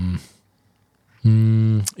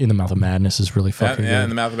the Mouth of Madness is really fucking good. Yeah, In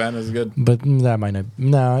the Mouth of Madness is good. But that might not.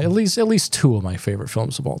 No, at least 2 of my favorite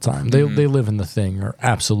films of all time. They Live in The Thing are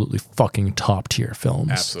absolutely fucking top tier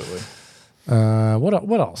films. Absolutely.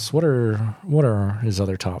 What else? What are his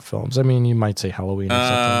other top films? I mean, you might say Halloween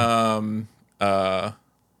or something.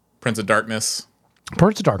 Prince of Darkness.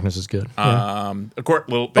 Prince of Darkness is good. Of course,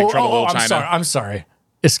 Big Trouble in Little China. I'm sorry.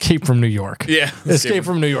 Escape from New York. Yeah. Escape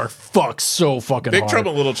from New York. Fuck, so fucking Big hard.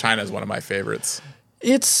 Trouble in Little China is one of my favorites.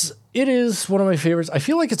 It is one of my favorites. I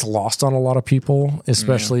feel like it's lost on a lot of people,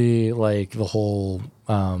 especially like the whole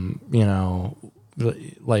you know,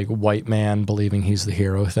 like white man believing he's the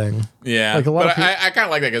hero thing. Yeah, like a lot but of people, I kind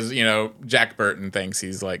of like that because you know Jack Burton thinks he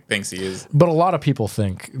is. but a lot of people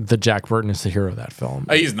think that Jack Burton is the hero of that film.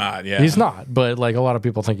 He's not. Yeah, he's not. But like a lot of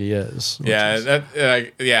people think he is. Yeah,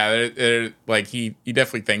 like he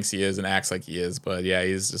definitely thinks he is and acts like he is, but yeah,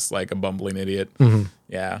 he's just like a bumbling idiot. Mm-hmm.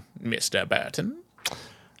 Yeah, Mr. Burton.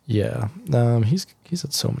 Yeah, he's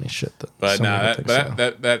had so many shit that. But so no,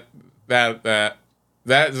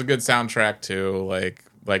 that is a good soundtrack too. Like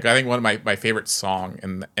I think one of my favorite song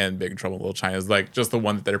in Big Trouble in Little China is like just the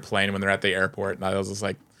one that they're playing when they're at the airport, and I was just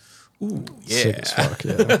like, ooh, yeah, sick as fuck,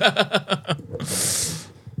 yeah.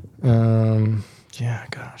 Yeah,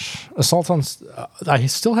 gosh, Assault on. I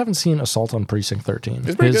still haven't seen Assault on Precinct 13.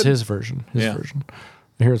 His version. I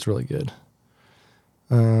hear it's really good.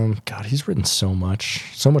 God, he's written so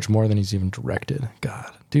much more than he's even directed.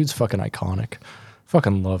 God, dude's fucking iconic.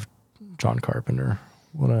 Fucking love John Carpenter.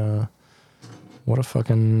 What a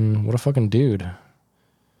fucking dude.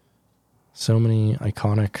 So many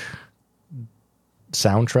iconic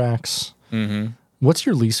soundtracks. Mm-hmm. What's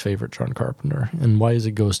your least favorite John Carpenter, and why is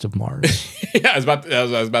it Ghost of Mars? Yeah, I was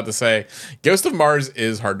about to say, Ghost of Mars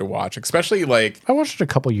is hard to watch, especially like I watched it a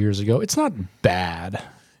couple years ago. It's not bad.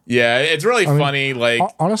 Yeah, it's really funny. Like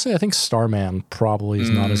honestly, I think Starman probably is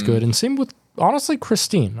not as good, and same with honestly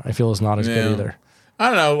Christine. I feel is not as good either. I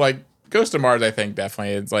don't know, like Ghost of Mars. I think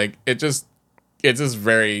definitely it's like it's just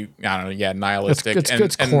very nihilistic.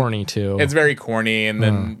 It's corny too. It's very corny, and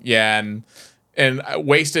then and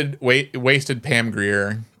wasted Pam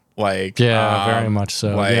Grier. Like very much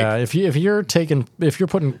so. Like, yeah, if you're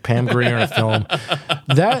putting Pam Grier in a film,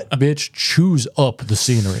 that bitch chews up the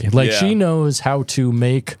scenery. Like she knows how to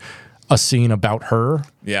make a scene about her.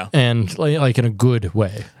 Yeah, and like in a good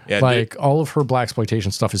way. Yeah, like all of her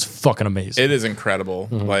blaxploitation stuff is fucking amazing. It is incredible.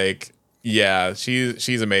 Mm-hmm. Like. Yeah,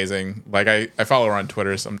 she's amazing. Like I follow her on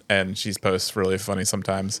Twitter and she posts really funny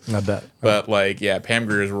sometimes. I bet. But like Pam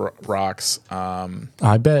Grier rocks.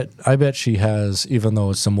 I bet she has, even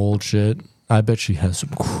though it's some old shit, I bet she has some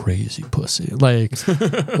crazy pussy. Like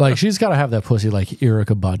like she's got to have that pussy like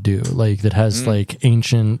Erykah Badu, like that has like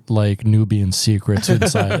ancient like Nubian secrets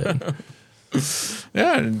inside it.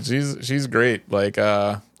 Yeah, and she's great. Like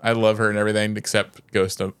I love her and everything except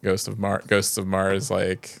Ghosts of Mars.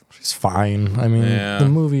 Like she's fine. I mean, the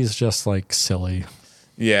movie's just like silly.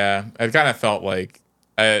 Yeah, I kind of felt like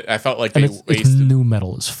I felt like and they wasted. It's new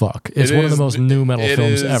metal as fuck. It's one of the most new metal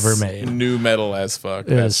films ever made. New metal as fuck.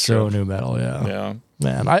 It's so new metal. Yeah. Yeah.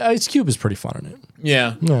 Man, Ice Cube is pretty fun in it.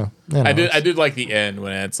 Yeah. Yeah. I did like the end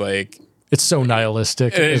when it's like. It's so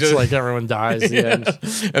nihilistic. It's just, like everyone dies. The end.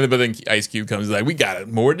 But then Ice Cube comes like, we got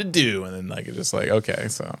more to do, and then like it's just like okay,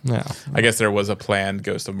 so yeah. I guess there was a planned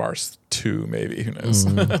Ghost of Mars 2, maybe who knows?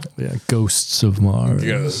 Yeah, Ghosts of Mars.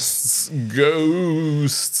 Ghosts.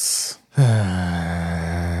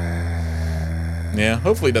 Yeah,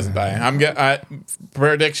 hopefully he doesn't die.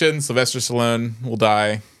 Prediction: Sylvester Stallone will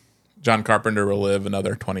die. John Carpenter will live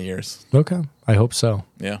another 20 years. Okay, I hope so.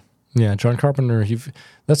 Yeah. Yeah, John Carpenter,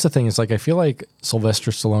 that's the thing. It's like I feel like Sylvester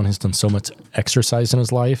Stallone has done so much exercise in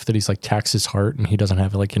his life that he's like taxed his heart and he doesn't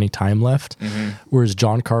have like any time left. Mm-hmm. Whereas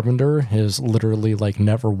John Carpenter has literally like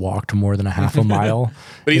never walked more than a half a mile.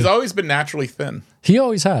 But he's always been naturally thin. He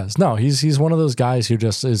always has. No, he's one of those guys who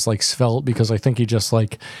just is like svelte because I think he just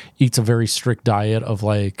like eats a very strict diet of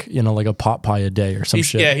like, you know, like a pot pie a day or some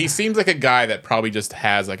shit. Yeah, he seems like a guy that probably just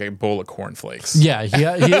has like a bowl of cornflakes. Yeah,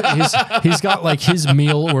 he's got like his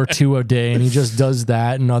meal or two a day and he just does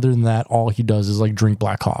that. And other than that, all he does is like drink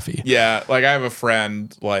black coffee. Yeah, like I have a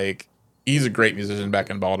friend, like he's a great musician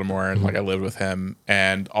back in Baltimore and like I lived with him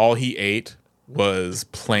and all he ate was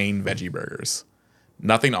plain veggie burgers.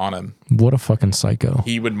 Nothing on him. What a fucking psycho.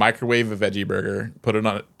 He would microwave a veggie burger, put it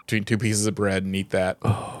on between two pieces of bread, and eat that.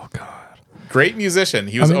 Oh, God. Great musician.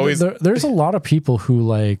 He was always... There's a lot of people who,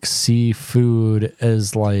 like, see food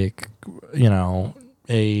as, like, you know,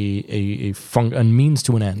 a means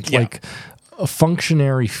to an end. Yeah. Like, a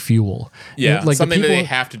functionary fuel. Yeah, like something that they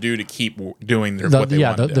have to do to keep doing what they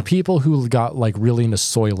want to do. The people who got like really into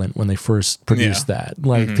Soylent when they first produced that,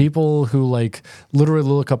 like people who like literally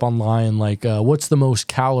look up online like what's the most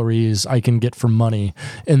calories I can get for money,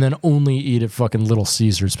 and then only eat at fucking Little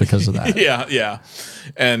Caesars because of that.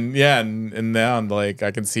 and now like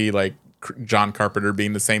I can see like John Carpenter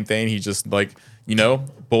being the same thing. He's just like, you know,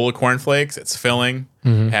 bowl of cornflakes. It's filling,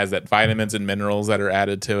 has that vitamins and minerals that are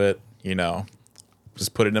added to it. You know,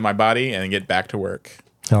 just put it in my body and get back to work.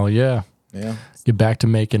 Hell yeah. Yeah. Get back to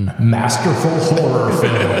making masterful horror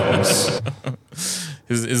films.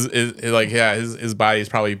 His body is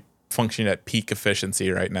probably functioning at peak efficiency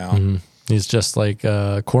right now. He's just like,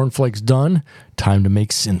 cornflakes done. Time to make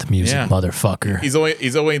synth music, Yeah. motherfucker.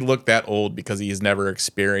 He's only looked that old because he's never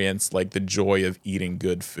experienced like the joy of eating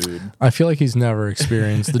good food. I feel like he's never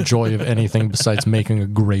experienced the joy of anything besides making a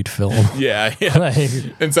great film. Yeah. Like,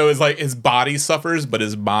 And so it's like his body suffers, but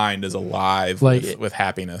his mind is alive Like, with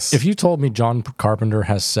happiness. if you told me John Carpenter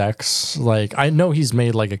has sex, like I know he's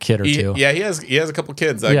made like a kid or two. Yeah, he has a couple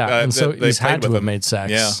kids. Like, Yeah, and so they he's had played to with have him. made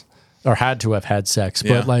sex. Yeah. Or had to have had sex.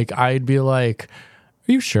 Yeah. But like I'd be like,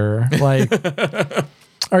 are you sure? Like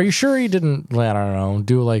are you sure he didn't, I don't know,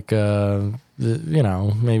 do like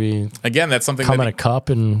maybe Again, that's something come that in a cup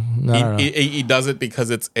and I don't know. he does it because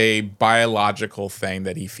it's a biological thing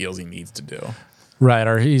that he feels he needs to do. Right,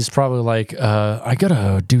 or he's probably like, I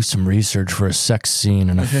gotta do some research for a sex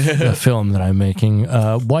scene in a film that I'm making.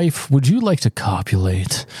 Wife, would you like to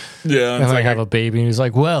copulate? Yeah, And like have a baby, and he's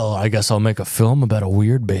like, well, I guess I'll make a film about a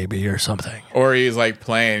weird baby or something. or he's like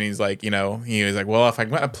playing. He's like, he was like, well, if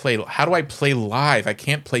I'm gonna play, how do I play live? I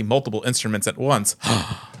can't play multiple instruments at once.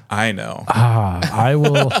 I know. I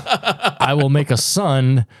will make a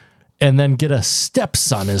son and then get a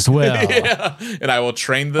stepson as well. Yeah, and I will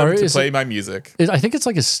train them Or to is play it- my music. I think it's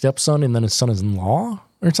like his stepson and then his son-in-law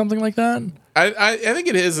or something like that. I think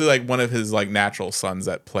it is like one of his like natural sons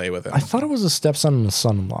that play with him. I thought it was a stepson and a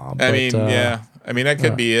son-in-law. I but, mean, yeah. I mean, that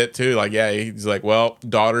could be it too. Like, yeah, he's like, well,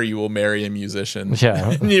 daughter, you will marry a musician.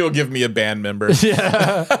 Yeah. And you will give me a band member.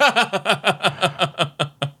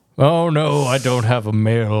 Oh no, I don't have a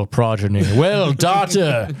male progeny. Well,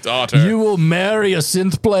 daughter, you will marry a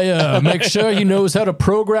synth player. Make sure he knows how to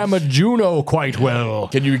program a Juno quite well.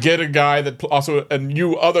 Can you get a guy that also, and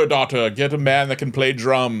you other daughter, get a man that can play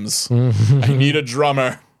drums. I need a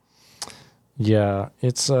drummer. Yeah,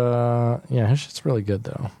 it's his shit's really good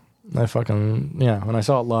though. When I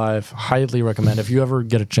saw it live, highly recommend. If you ever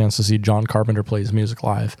get a chance to see John Carpenter play his music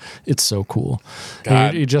live, it's so cool.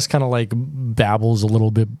 God. He just kind of like babbles a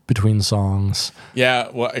little bit between songs. Yeah,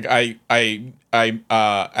 well, I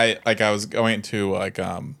was going to like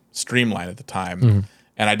Streamline at the time,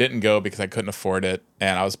 and I didn't go because I couldn't afford it,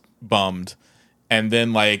 and I was bummed. And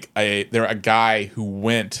then like a guy who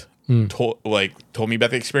went told me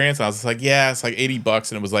about the experience, and I was like, yeah, it's like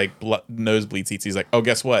 $80, and it was like nosebleed seats. He's like, oh,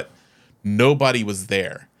 guess what? Nobody was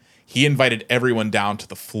there. He invited everyone down to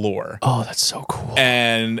the floor. Oh, that's so cool.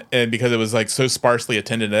 And because it was like so sparsely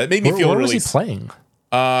attended, it made me feel where really. was he playing?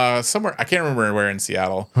 Somewhere I can't remember where in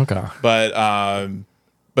Seattle. Okay. But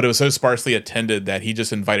it was so sparsely attended that he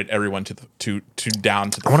just invited everyone to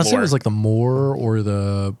down to the floor. I want to say it was like the Moore or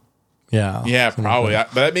the yeah, probably.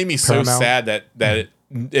 But that made me so Paramount. sad that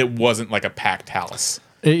it wasn't like a packed house.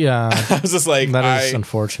 Yeah, I was just like, that is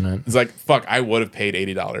unfortunate. It's like, fuck, I would have paid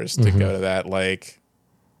 $80 to go to that. Like,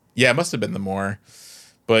 yeah, it must have been the Moore.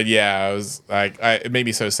 But yeah, I was like, it made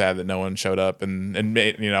me so sad that no one showed up, and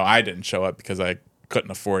I didn't show up because I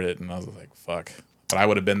couldn't afford it, and I was like, fuck. But I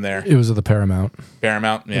would have been there. It was at the Paramount.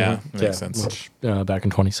 Paramount, yeah, makes sense. Which, back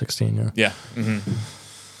in 2016. Yeah,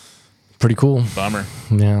 Pretty cool. bummer.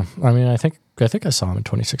 Yeah, I mean, I think I saw him in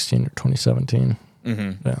 2016 or 2017.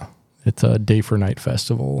 Yeah, it's a Day for Night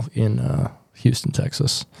festival in Houston,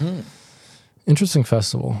 Texas. Interesting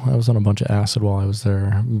festival. I was on a bunch of acid while I was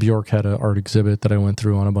there. Bjork had an art exhibit that I went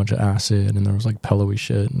through on a bunch of acid, and there was like pillowy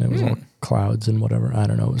shit, and it was all clouds and whatever. I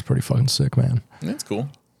don't know. It was pretty fucking sick, man. That's cool.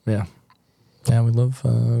 Yeah, we love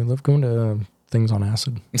going to things on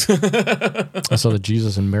acid. I saw the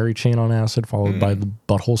Jesus and Mary chain on acid, followed by the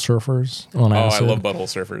Butthole Surfers on acid. I love Butthole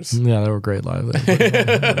Surfers. Yeah, they were great live.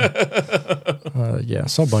 Yeah,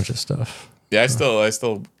 saw a bunch of stuff. Yeah, I still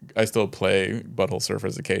play Butthole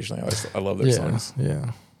Surfers occasionally. I love their songs.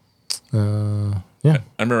 Yeah. I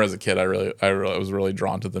remember as a kid, I was really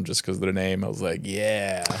drawn to them just because of their name. I was like,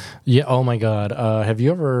 yeah. Yeah. Oh my God. Have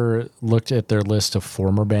you ever looked at their list of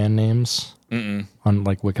former band names on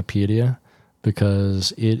like Wikipedia?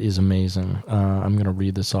 Because it is amazing. I'm gonna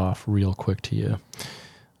read this off real quick to you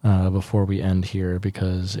before we end here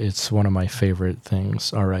because it's one of my favorite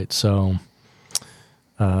things. All right, so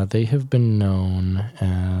they have been known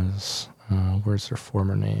as where's their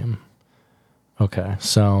former name? Okay,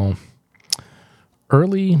 so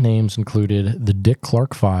early names included the Dick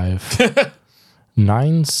Clark 5,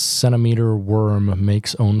 9 centimeter worm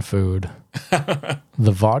makes own food, the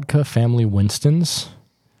Vodka Family Winstons,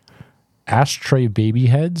 Ashtray Baby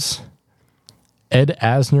Heads, Ed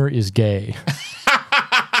Asner is gay,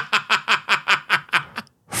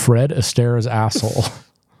 Fred Astaire's asshole,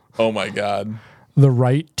 Oh my god. the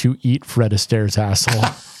right to eat Fred Astaire's asshole,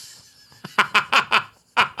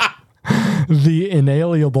 the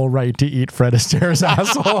inalienable right to eat Fred Astaire's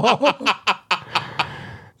asshole,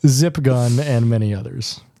 Zip Gun, and many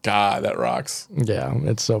others. God, that rocks. Yeah,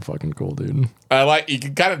 it's so fucking cool, dude. I like you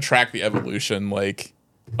can kind of track the evolution like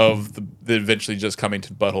of the eventually just coming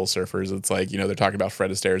to butthole surfers. It's like, they're talking about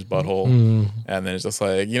Fred Astaire's butthole, and then it's just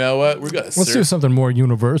like, you know what, we're gonna Let's do something more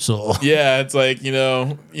universal. Yeah, it's like,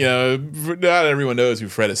 not everyone knows who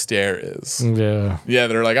Fred Astaire is. Yeah. Yeah,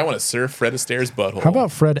 they're like, I want to surf Fred Astaire's butthole. How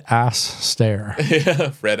about Fred Ass Stare?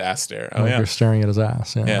 Yeah, Fred Astaire. Oh, Like yeah. you're staring at his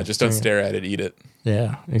ass. Yeah, just don't stare at it, eat it.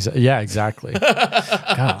 Yeah, exactly.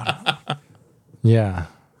 God. Yeah.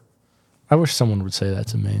 I wish someone would say that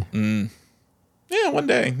to me. Yeah, one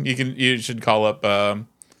day you should call up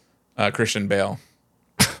Christian Bale.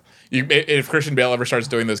 If Christian Bale ever starts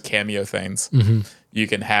doing those cameo things, you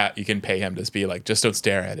can pay him to be like, just don't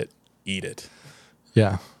stare at it, eat it.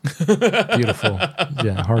 Yeah. Beautiful.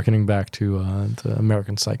 Yeah, harkening back to the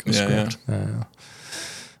American Psycho script. Yeah.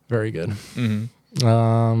 Very good.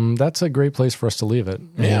 That's a great place for us to leave it,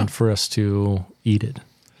 and for us to eat it.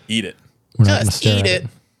 Eat it. We're not gonna Just stare eat at it.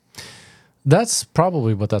 That's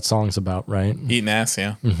probably what that song's about, right? Eating ass,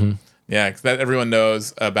 yeah. Yeah, 'cause that everyone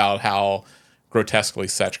knows about how grotesquely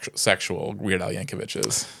sexual Weird Al Yankovic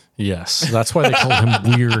is. Yes, that's why they called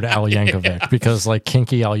him Weird Al Yankovic, because like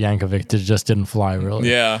kinky Al Yankovic just didn't fly really.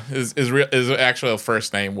 Yeah, his actual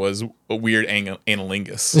first name was Weird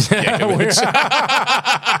Analingus Yankovic.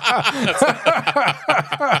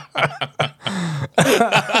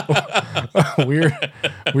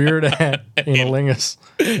 weird analingus.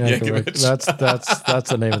 Yankovic. That's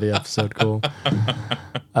the name of the episode. Cool.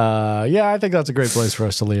 Yeah, I think that's a great place for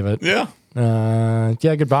us to leave it. Yeah.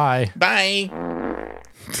 Yeah. Goodbye. Bye.